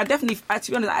kill it. I definitely,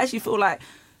 to be honest, I actually feel like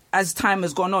as time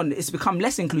has gone on, it's become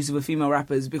less inclusive of female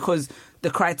rappers because the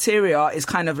criteria is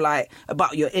kind of like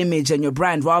about your image and your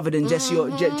brand rather than just your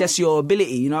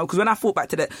ability, Because when I thought back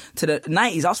to the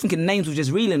 90s, I was thinking names were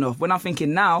just reeling off. When I'm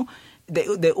thinking now,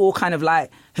 they're all kind of like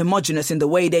homogenous in the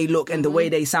way they look and the way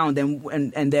they sound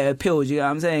and their appeal. You know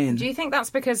what I'm saying? Do you think that's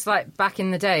because, like, back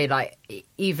in the day, like,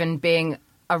 even being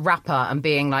a rapper and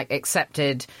being, like,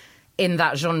 accepted in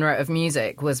that genre of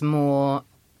music was more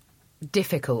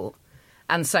difficult?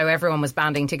 And so everyone was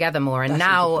banding together more. And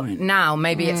now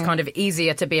maybe it's kind of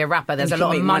easier to be a rapper. There's a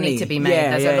lot of money to be made.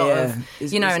 There's a lot of,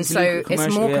 and so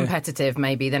it's more competitive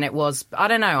maybe than it was. I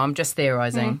don't know. I'm just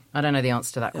theorising. I don't know the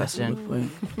answer to that question.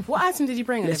 What item did you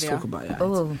bring, Let's Olivia? talk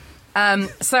about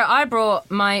it. So I brought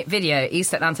my video,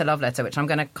 East Atlanta Love Letter, which I'm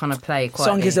going to kind of play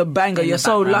quietly. Song is a banger. You're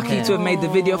so lucky to have made the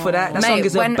video for that. That song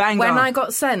is a banger. When I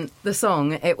got sent the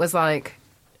song, it was like...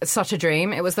 such a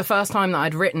dream. It was the first time that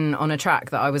I'd written on a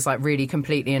track that I was like really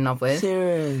completely in love with.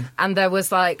 Serious. And there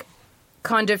was like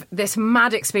kind of this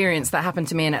mad experience that happened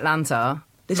to me in Atlanta.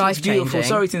 This is beautiful.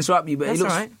 Sorry to interrupt you, but That's it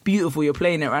looks right. beautiful. You're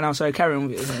playing it right now. Sorry, carry on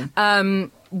with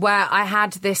it. Where I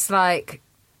had this like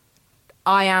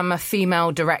I am a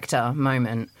female director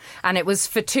moment. And it was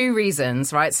for 2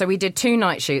 reasons, right? So we did 2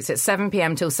 night shoots at 7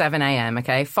 p.m. till 7 a.m,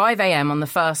 okay? 5 a.m. on the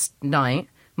first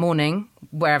morning,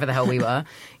 wherever the hell we were.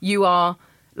 You are...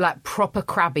 like proper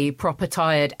crabby, proper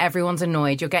tired, everyone's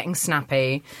annoyed, you're getting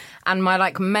snappy. And my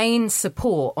like main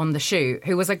support on the shoot,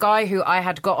 who was a guy who I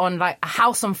had got on like a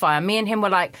house on fire, me and him were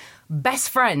like best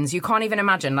friends, you can't even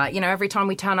imagine. Like, every time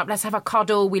we turn up, let's have a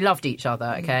cuddle, we loved each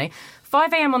other, okay?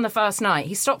 5 a.m. on the first night,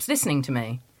 he stops listening to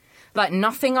me. Like,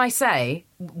 nothing I say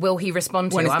will he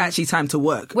respond to. When it's actually time to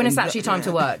work. When it's actually time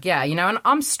to work, yeah, and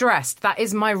I'm stressed. That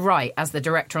is my right as the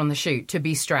director on the shoot, to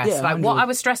be stressed. Yeah, like, what I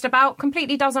was stressed about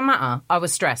completely doesn't matter. I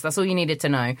was stressed. That's all you needed to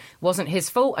know. Wasn't his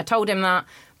fault. I told him that.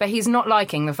 But he's not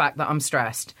liking the fact that I'm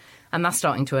stressed. And that's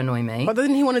starting to annoy me. But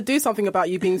didn't he want to do something about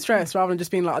you being stressed rather than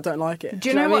just being like, I don't like it? Do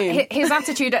you know what? I mean? His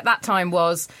attitude at that time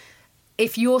was...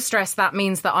 if you're stressed, that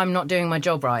means that I'm not doing my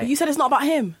job right. But you said it's not about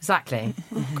him. Exactly.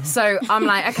 So I'm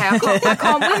like, okay, I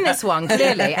can't win this one,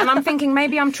 clearly. And I'm thinking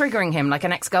maybe I'm triggering him like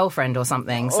an ex-girlfriend or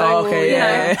something. So, No,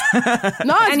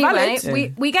 it's anyway,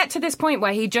 valid. we get to this point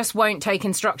where he just won't take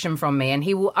instruction from me and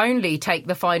he will only take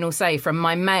the final say from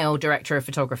my male director of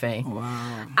photography.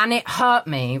 Wow. And it hurt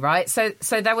me, right? So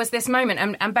there was this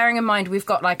moment, and bearing in mind we've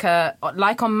got like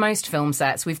on most film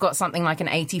sets, we've got something like an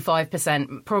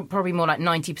 85%, probably more like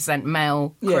 90% male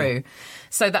male crew.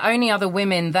 So the only other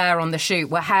women there on the shoot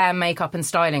were hair, makeup and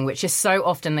styling, which is so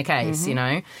often the case, you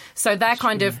know. So they're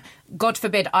kind of, God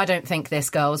forbid, I don't think this,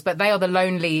 girls, but they are the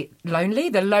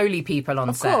lowly people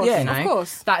on set, you know. Of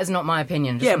course. That is not my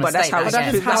opinion. But that's how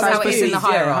it is in the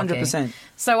hierarchy. 100%.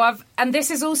 So and this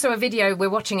is also a video, we're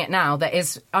watching it now, that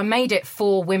is, I made it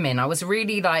for women. I was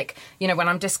really like, you know, when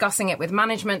I'm discussing it with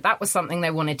management, that was something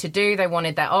they wanted to do. They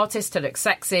wanted their artists to look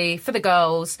sexy for the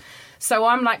girls. So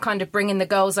I'm like kind of bringing the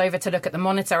girls over to look at the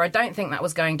monitor. I don't think that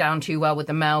was going down too well with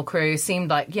the male crew. Seemed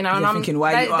like, you know, and I'm thinking,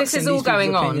 why are you this is asking all these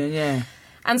people's going on. opinion? Yeah.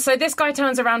 And so this guy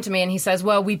turns around to me and he says,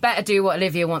 well, we better do what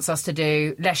Olivia wants us to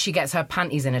do, lest she gets her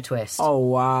panties in a twist. Oh,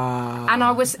 wow. And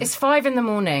it's 5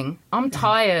 a.m. I'm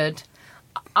tired.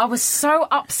 I was so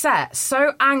upset,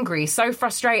 so angry, so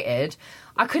frustrated.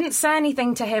 I couldn't say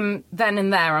anything to him then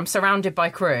and there. I'm surrounded by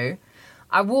crew.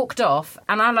 I walked off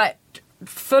and I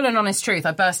full and honest truth,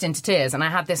 I burst into tears and I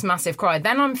had this massive cry.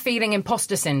 Then I'm feeling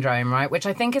imposter syndrome, right? Which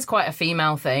I think is quite a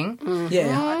female thing.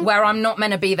 Yeah. Where I'm not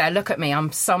meant to be there. Look at me.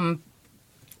 I'm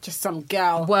just some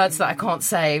gal. Words that I can't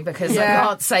say because I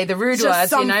can't say the rude just words,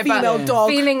 some you know. Female but dog.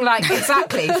 feeling like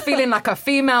feeling like a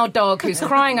female dog who's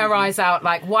crying her eyes out.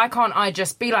 Like, why can't I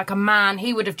just be like a man?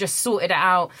 He would have just sorted it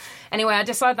out. Anyway, I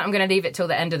decided that I'm going to leave it till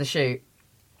the end of the shoot,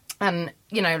 and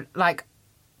you know, like.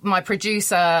 My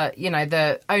producer, you know,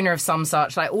 the owner of Some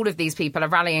Such, like all of these people are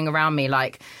rallying around me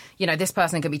like, you know, this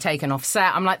person could be taken off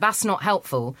set. I'm like, that's not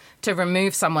helpful to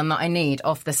remove someone that I need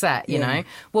off the set, you know.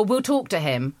 Well, we'll talk to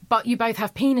him, but you both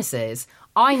have penises.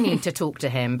 I need to talk to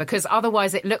him because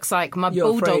otherwise it looks like my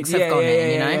bulldogs have gone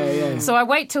in, you know. Yeah. So I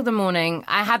wait till the morning.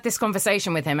 I had this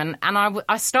conversation with him and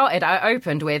I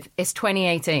opened with, it's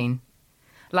 2018.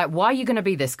 Like, why are you going to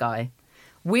be this guy?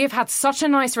 We have had such a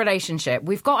nice relationship.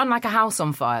 We've gotten like a house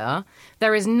on fire.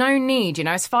 There is no need, you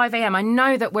know, it's 5 a.m. I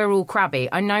know that we're all crabby.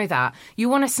 I know that. You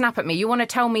want to snap at me. You want to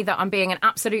tell me that I'm being an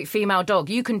absolute female dog.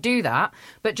 You can do that,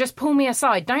 but just pull me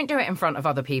aside. Don't do it in front of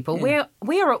other people. Yeah.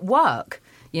 We are at work,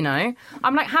 you know.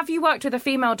 I'm like, have you worked with a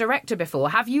female director before?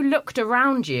 Have you looked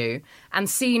around you and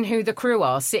seen who the crew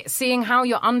are? Seeing how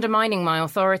you're undermining my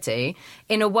authority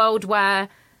in a world where...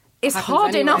 It's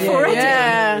hard enough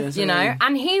already, you know.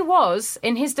 And he was,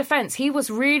 in his defence, he was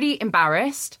really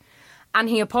embarrassed and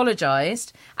he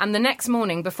apologised. And the next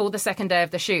morning, before the second day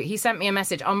of the shoot, he sent me a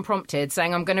message unprompted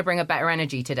saying, I'm going to bring a better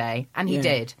energy today. And he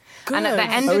did. Good. And at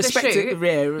the end of the shoot...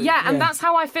 and that's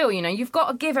how I feel, you know. You've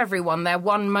got to give everyone their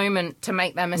one moment to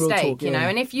make their mistake, you know.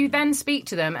 And if you then speak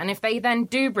to them and if they then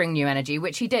do bring you energy,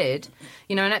 which he did,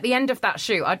 you know, and at the end of that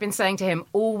shoot, I'd been saying to him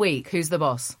all week, who's the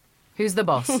boss? Who's the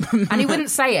boss? And he wouldn't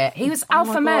say it. He was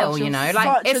alpha male, you know.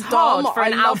 Like, it's hard for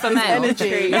an alpha male.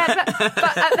 Yeah,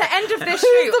 but at the end of this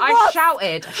shoot,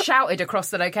 I shouted across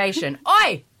the location,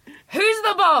 "Oi! Who's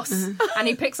the boss?" And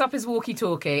he picks up his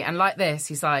walkie-talkie and like this,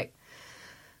 he's like,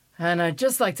 "And I'd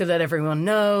just like to let everyone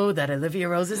know that Olivia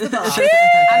Rose is the boss." And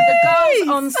the girls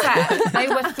on set, they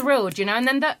were thrilled, you know. And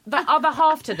then the other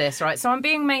half to this, right? So I'm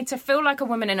being made to feel like a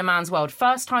woman in a man's world.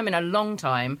 First time in a long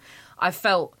time, I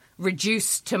felt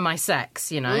reduced to my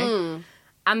sex, you know.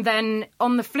 And then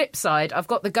on the flip side, I've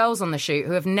got the girls on the shoot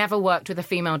who have never worked with a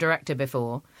female director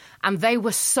before, and they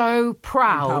were so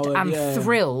proud and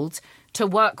thrilled to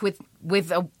work with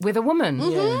a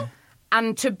woman.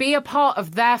 And to be a part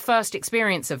of their first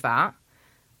experience of that,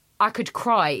 I could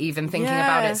cry even thinking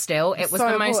about it still. It was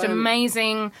so the most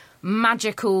amazing,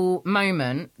 magical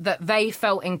moment that they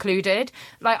felt included.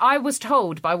 Like, I was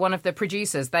told by one of the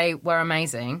producers they were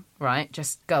amazing, right?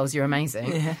 Just, girls, you're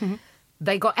amazing. Yeah.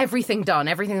 They got everything done,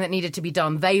 everything that needed to be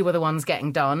done. They were the ones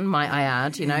getting done, might I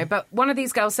add, you know. But one of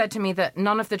these girls said to me that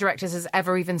none of the directors has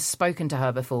ever even spoken to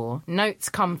her before. Notes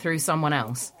come through someone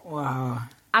else. Wow.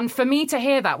 And for me to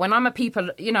hear that when I'm a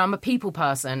people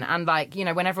person, and like, you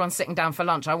know, when everyone's sitting down for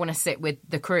lunch, I want to sit with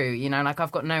the crew, you know, like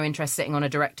I've got no interest sitting on a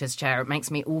director's chair. It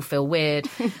makes me all feel weird.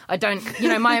 I don't, you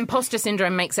know, my imposter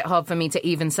syndrome makes it hard for me to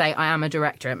even say I am a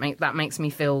director. That makes me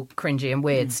feel cringy and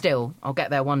weird still. I'll get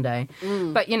there one day.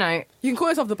 But, you know. You can call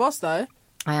yourself the boss, though.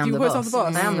 I am the boss.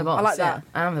 I am the boss. I like that.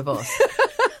 I am the boss.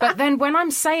 But then when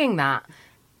I'm saying that,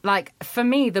 like, for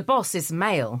me, the boss is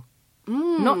male.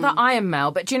 Not that I am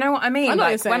male, but do you know what I mean?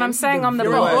 Like, when I'm saying I'm the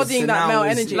boss, you're embodying that male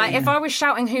energy. Like, if I was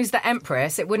shouting "Who's the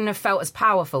Empress," it wouldn't have felt as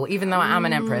powerful, even though I am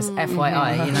an Empress.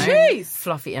 FYI, you know, jeez.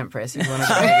 Fluffy Empress. If you want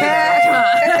to is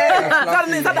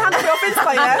that the handle of your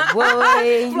Insta? Yeah,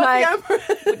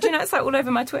 like, do you know it's like all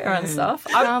over my Twitter and stuff.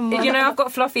 You know, I've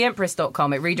got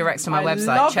fluffyempress.com. It redirects to my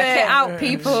website. Check it out,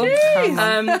 people.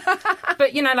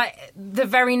 But you know, like the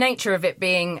very nature of it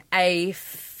being a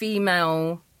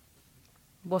female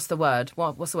what's the word?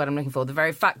 What's the word I'm looking for? The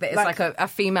very fact that it's like a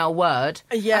female word,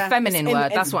 a feminine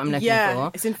word. That's what I'm looking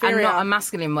for. It's inferior. And not a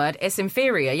masculine word. It's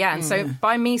inferior, yeah. And so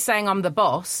by me saying I'm the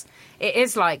boss, it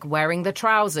is like wearing the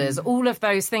trousers, all of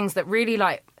those things that really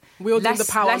like... Wielding the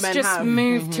power men have. Let's just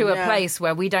move to a place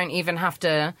where we don't even have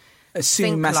to... assume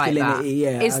think masculinity,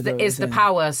 like that. Is the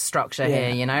power structure here,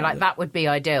 you know? Like, that would be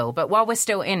ideal. But while we're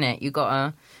still in it, you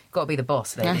gotta be the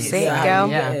boss, ladies. That's it, girl.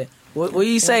 Yeah. What are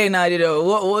you saying, Nadia?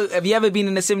 What, have you ever been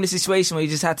in a similar situation where you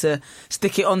just had to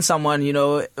stick it on someone, you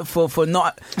know, for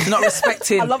not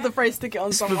respecting... I love the phrase "stick it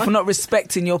on someone." For not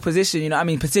respecting your position, you know what I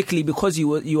mean? Particularly because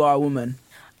you are a woman.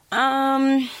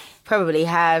 Probably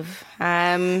have.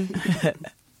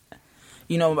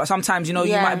 You know, sometimes, you know,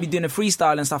 you might be doing a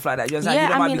freestyle and stuff like that. You know,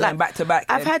 you might be going back to back.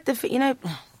 I've had you know,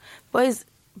 boys.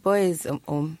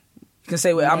 You can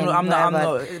say, well, I'm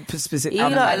not specific. You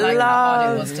I like how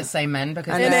hard it was to say men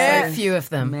because there's so few of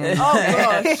them. Oh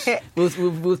gosh,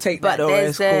 we'll take that.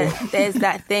 But there's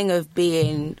that thing of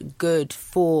being good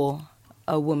for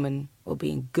a woman or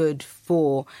being good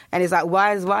for, and it's like,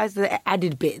 why is the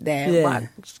added bit there? Yeah. Why?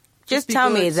 Just tell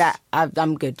me that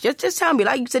I'm good. Just tell me,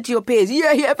 like you said to your peers,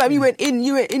 fam, you went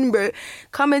in, bro.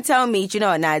 Come and tell me, do you know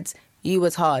what, Nads? You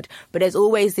was hard. But there's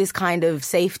always this kind of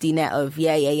safety net of,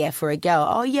 for a girl.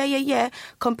 Oh, yeah.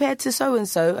 Compared to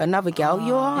so-and-so, another girl,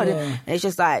 you're hard. Yeah. And it's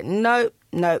just like, nope.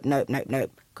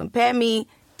 Compare me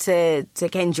to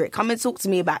Kendrick. Come and talk to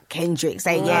me about Kendrick.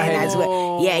 Say,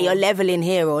 Nads, you're leveling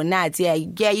here. Or Nads,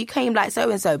 you came like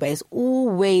so-and-so. But it's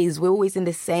we're always in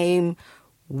the same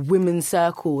women's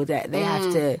circle that they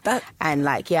have to, and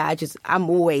like, I'm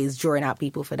always drawing out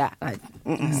people for that. Like,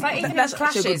 it's like even in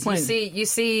clashes, you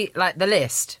see like the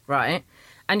list, right?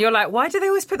 And you're like, why do they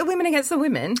always put the women against the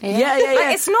women? Yeah.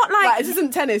 Like, it's not like this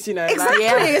isn't tennis, you know. Exactly,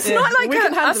 it's not like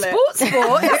a sports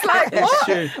sport. It's like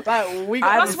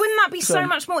what? Wouldn't that be so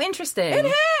much more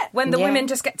interesting when the women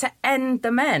just get to end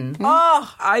the men?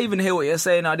 Oh, I even hear what you're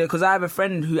saying out there because I have a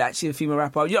friend who actually a female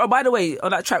rapper. By the way,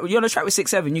 on that track, you're on the track with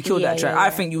 6'7", you killed that track.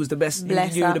 I think you was the best.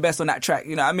 You were the best on that track.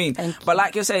 You know what I mean? But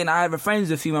like you're saying, I have a friend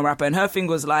who's a female rapper, and her thing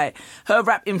was like her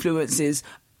rap influences.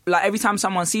 Like, every time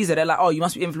someone sees her, they're like, oh, you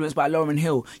must be influenced by Lauryn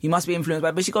Hill. You must be influenced by...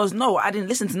 But she goes, no, I didn't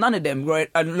listen to none of them.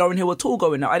 And Lauryn Hill at all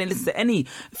going up. I didn't listen to any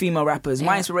female rappers.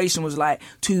 My inspiration was like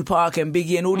Tupac and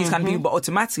Biggie and all these kind of people. But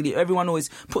automatically, everyone always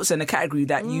puts in a category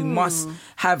that you must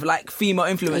have like female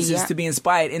influences to be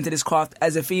inspired into this craft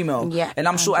as a female. Yeah, and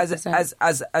I'm sure as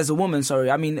a woman,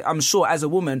 I'm sure as a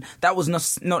woman, that was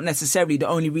not necessarily the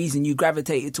only reason you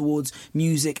gravitated towards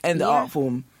music and the art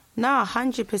form. No,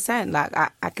 100%.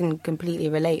 Like, I can completely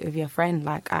relate with your friend.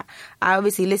 Like, I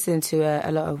obviously listen to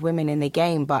a lot of women in the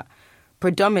game, but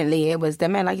predominantly it was the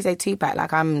men. Like you say, Tupac.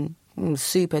 Like, I'm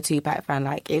super Tupac fan.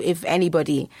 Like, if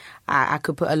anybody, I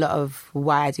could put a lot of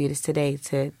why I do this today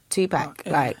to Tupac.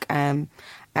 Okay. Like, and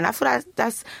I feel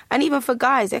that's, and even for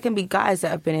guys, there can be guys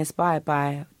that have been inspired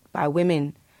by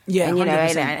women. Yeah, and, you know,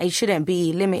 and it shouldn't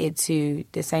be limited to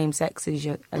the same sex as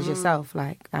yourself.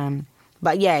 Like,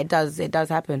 but yeah, it does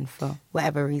happen for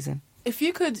whatever reason. If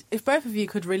both of you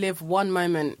could relive one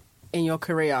moment in your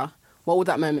career, what would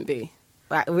that moment be?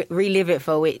 Like, relive it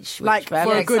for which like for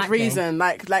a good reason,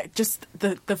 like just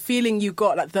the feeling you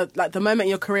got, like the moment in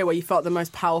your career where you felt the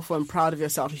most powerful and proud of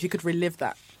yourself. If you could relive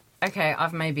that. Okay,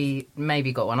 I've maybe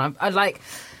got one. I like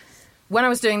when I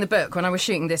was doing the book, when I was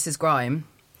shooting This Is Grime.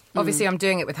 Obviously, I'm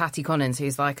doing it with Hattie Collins,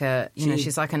 who's like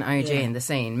she's like an OG in the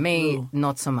scene. Me,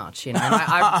 not so much, you know.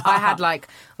 I had like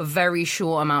a very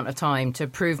short amount of time to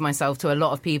prove myself to a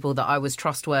lot of people that I was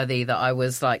trustworthy, that I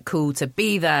was like cool to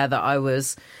be there, that I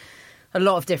was a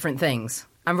lot of different things,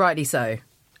 and rightly so.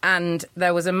 And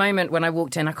there was a moment when I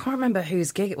walked in, I can't remember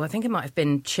whose gig it was. I think it might have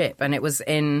been Chip, and it was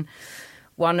in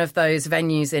one of those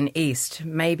venues in East.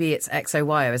 Maybe it's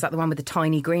XOYO. Is that the one with the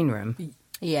tiny green room?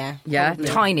 Yeah.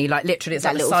 Tiny, like literally it's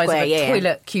like the size of a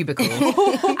toilet cubicle.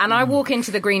 And I walk into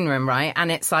the green room, right,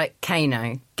 and it's like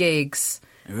Kano, Giggs,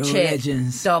 Chip,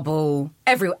 Legends. Double,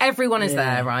 everyone is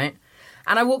there, right?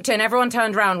 And I walked in, everyone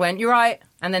turned around, went, "You're right,"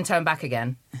 and then turned back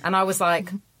again. And I was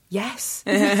like, yes,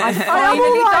 I've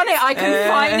finally done it. I can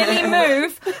finally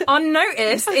move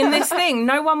unnoticed in this thing.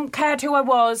 No one cared who I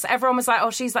was. Everyone was like,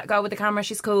 oh, she's that girl with the camera.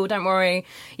 She's cool. Don't worry.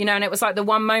 You know, and it was like the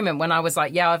one moment when I was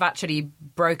like, yeah, I've actually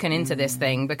broken into this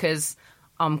thing because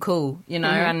I'm cool, you know,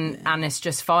 and it's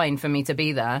just fine for me to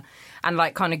be there. And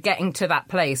like kind of getting to that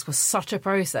place was such a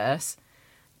process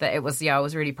that it was, I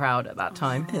was really proud at that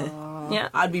time. Yeah.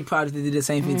 I'd be proud if they did the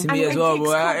same thing to me as well.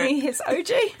 Giggs called me his OG.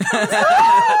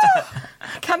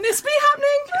 Can this be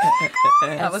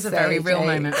happening? That was a very real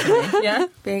moment for me. Yeah.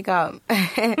 Big up.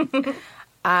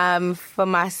 For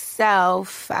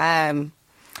myself, I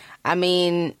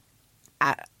mean,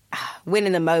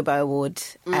 winning the MOBO award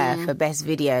for best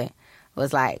video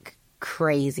was like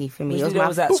crazy for me. Which video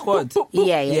was that? Squad?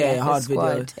 Yeah, hard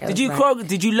video.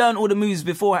 Did you learn all the moves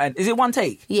beforehand? Is it one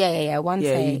take? Yeah, one take.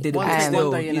 Yeah, you did it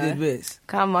still. You did bits.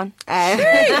 Come on.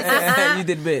 You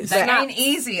did bits. That ain't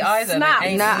easy either.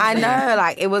 I know,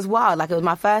 like, it was wild. Like, it was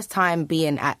my first time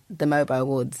being at the MOBO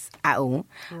Awards at all.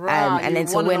 Right, and then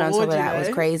to win on top of that was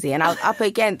crazy. And I was up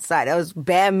against, like, there was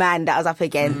bare man that I was up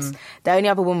against. The only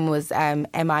other woman was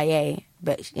MIA.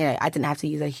 But, you know, I didn't have to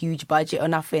use a huge budget or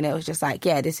nothing. It was just like,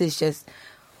 yeah, this is just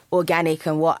organic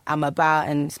and what I'm about.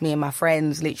 And it's me and my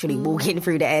friends literally walking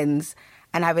through the ends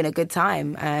and having a good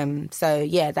time. So,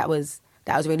 yeah, that was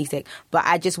really sick. But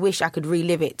I just wish I could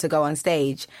relive it to go on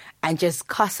stage and just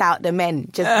cuss out the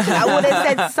men. I would have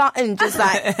said something, just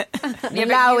like,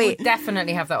 allow it. Would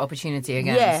definitely have that opportunity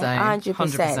again. Yeah, so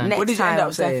 100%. Next what did you end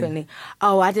up saying? Definitely.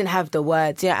 Oh, I didn't have the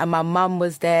words. Yeah, and my mum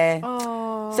was there. Oh.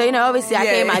 So, you know, obviously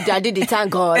I did the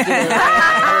thank God. You know,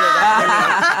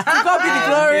 God be the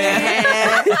glory.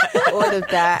 Yeah, all of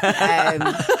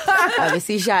that.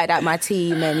 Obviously shouted at my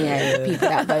team and people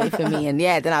that voted for me. And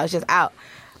then I was just out.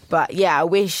 But yeah, I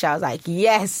wish I was like,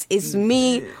 yes, it's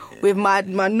me with my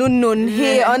nun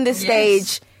here on the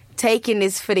stage taking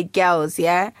this for the girls,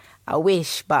 yeah? I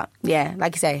wish, but yeah,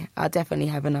 like you say, I'll definitely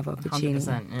have another opportunity.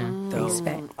 100%, yeah.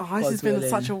 Respect. Oh, this has been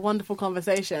such a wonderful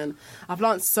conversation. I've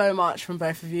learned so much from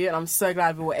both of you, and I'm so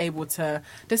glad we were able to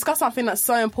discuss something that's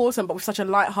so important, but with such a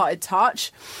light-hearted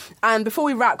touch. And before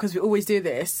we wrap, because we always do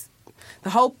this, the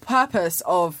whole purpose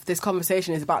of this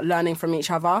conversation is about learning from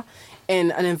each other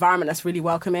in an environment that's really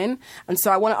welcoming. And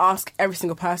so I want to ask every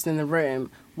single person in the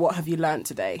room, what have you learned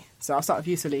today? So I'll start with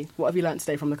you, Sully. What have you learned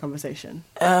today from the conversation?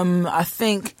 I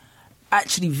think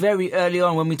actually very early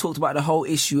on when we talked about the whole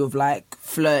issue of like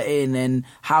flirting and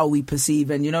how we perceive,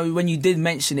 and you know when you did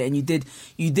mention it and you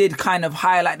did kind of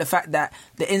highlight the fact that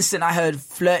the instant I heard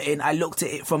flirting, I looked at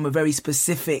it from a very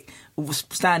specific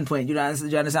standpoint. Do you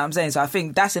understand what I'm saying? So I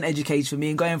think that's an education for me,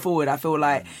 and going forward I feel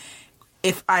like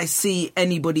if I see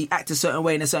anybody act a certain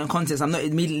way in a certain context, I'm not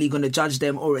immediately going to judge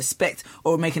them or respect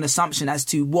or make an assumption as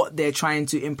to what they're trying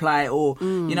to imply or, you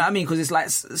know what I mean? Because it's like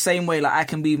the same way, like I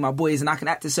can be with my boys and I can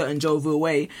act a certain jovial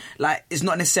way. Like it's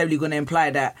not necessarily going to imply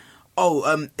that,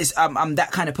 I'm that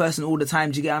kind of person all the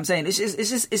time. Do you get what I'm saying?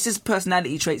 It's just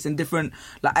personality traits and different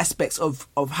like aspects of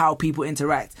how people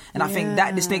interact. And I think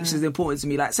that distinction is important to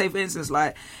me. Like, say for instance,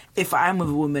 like if I am with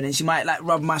a woman and she might like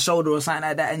rub my shoulder or something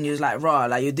like that, and you're like, rah,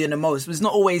 like you're doing the most. But it's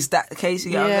not always that the case.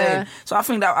 You get what I'm saying? So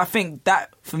I think that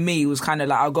for me was kind of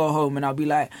like I'll go home and I'll be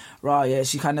like, rah, yeah,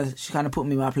 she kind of put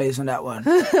me in my place on that one.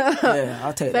 Yeah,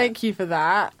 I'll take that. Thank you for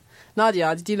that.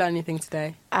 Nadia, did you learn anything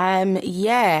today?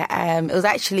 It was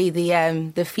actually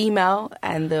the female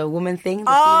and the woman thing.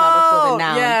 The female before the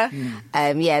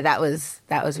noun. Yeah. That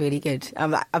was really good.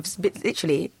 I've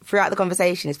literally throughout the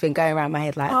conversation, it's been going around my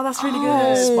head like, oh, that's really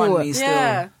good. Spun me still.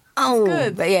 Yeah. Oh,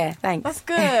 good. But yeah, thanks. That's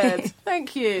good.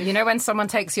 Thank you. You know when someone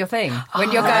takes your thing?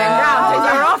 When you're going round and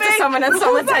you're after someone and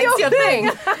someone takes your thing.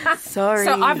 Sorry.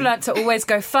 So I've learnt to always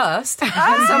go first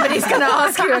when somebody's going to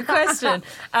ask you a question.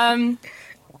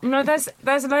 No, there's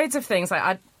loads of things. Like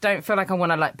I don't feel like I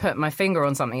want to like put my finger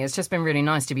on something. It's just been really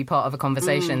nice to be part of a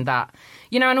conversation that,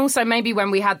 you know, and also maybe when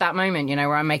we had that moment, you know,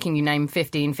 where I'm making you name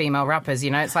 15 female rappers,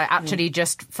 you know, it's like actually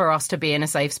just for us to be in a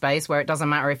safe space where it doesn't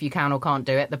matter if you can or can't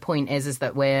do it. The point is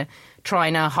that we're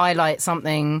trying to highlight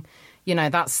something. You know,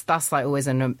 that's like always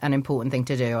an important thing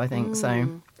to do, I think.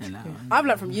 So I've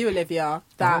learned from you, Olivia,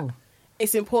 that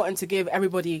it's important to give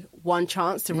everybody one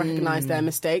chance to recognise their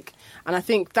mistake. And I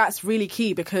think that's really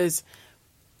key because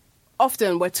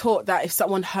often we're taught that if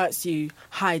someone hurts you,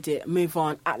 hide it, move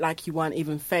on, act like you weren't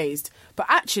even fazed. But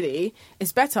actually,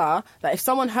 it's better that if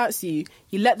someone hurts you,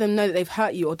 you let them know that they've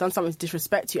hurt you or done something to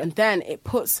disrespect you, and then it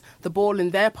puts the ball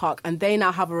in their park and they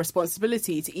now have a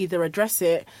responsibility to either address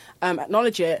it,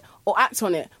 acknowledge it, or act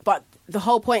on it. But the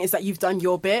whole point is that you've done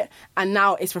your bit, and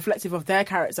now it's reflective of their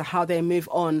character, how they move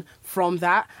on from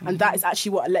that. And that is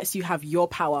actually what lets you have your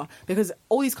power. Because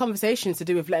all these conversations to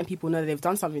do with letting people know that they've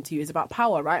done something to you is about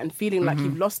power, right? And feeling like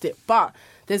you've lost it. But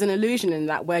there's an illusion in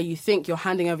that where you think you're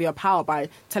handing over your power by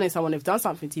telling someone they've done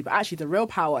something to you. But actually the real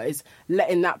power is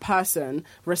letting that person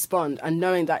respond and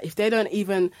knowing that if they don't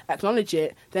even acknowledge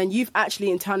it, then you've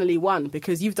actually internally won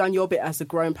because you've done your bit as a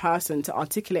grown person to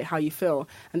articulate how you feel.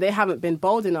 And they haven't been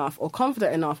bold enough or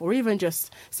confident enough or even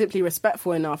just simply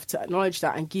respectful enough to acknowledge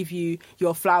that and give you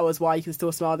your flowers while you can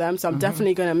still smell them. So I'm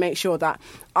definitely going to make sure that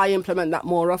I implement that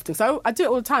more often. So I do it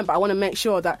all the time, but I want to make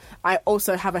sure that I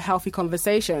also have a healthy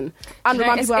conversation and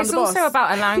remind is where I'm it's the boss. also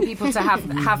about allowing people to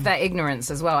have their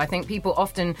ignorance as well. I think people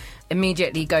often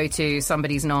immediately go to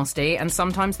somebody's nasty, and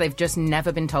sometimes they've just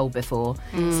never been told before.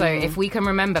 So if we can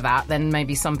remember that, then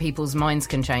maybe some people's minds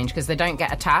can change, because they don't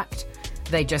get attacked.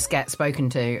 They just get spoken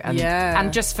to.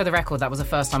 And just for the record, that was the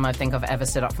first time I think I've ever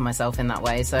stood up for myself in that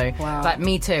way. So, like,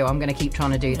 me too, I'm going to keep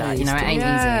trying to do that. You know, it ain't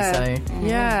easy. So,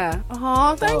 yeah.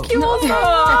 Oh, thank you all.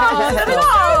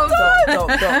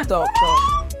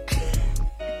 Stop.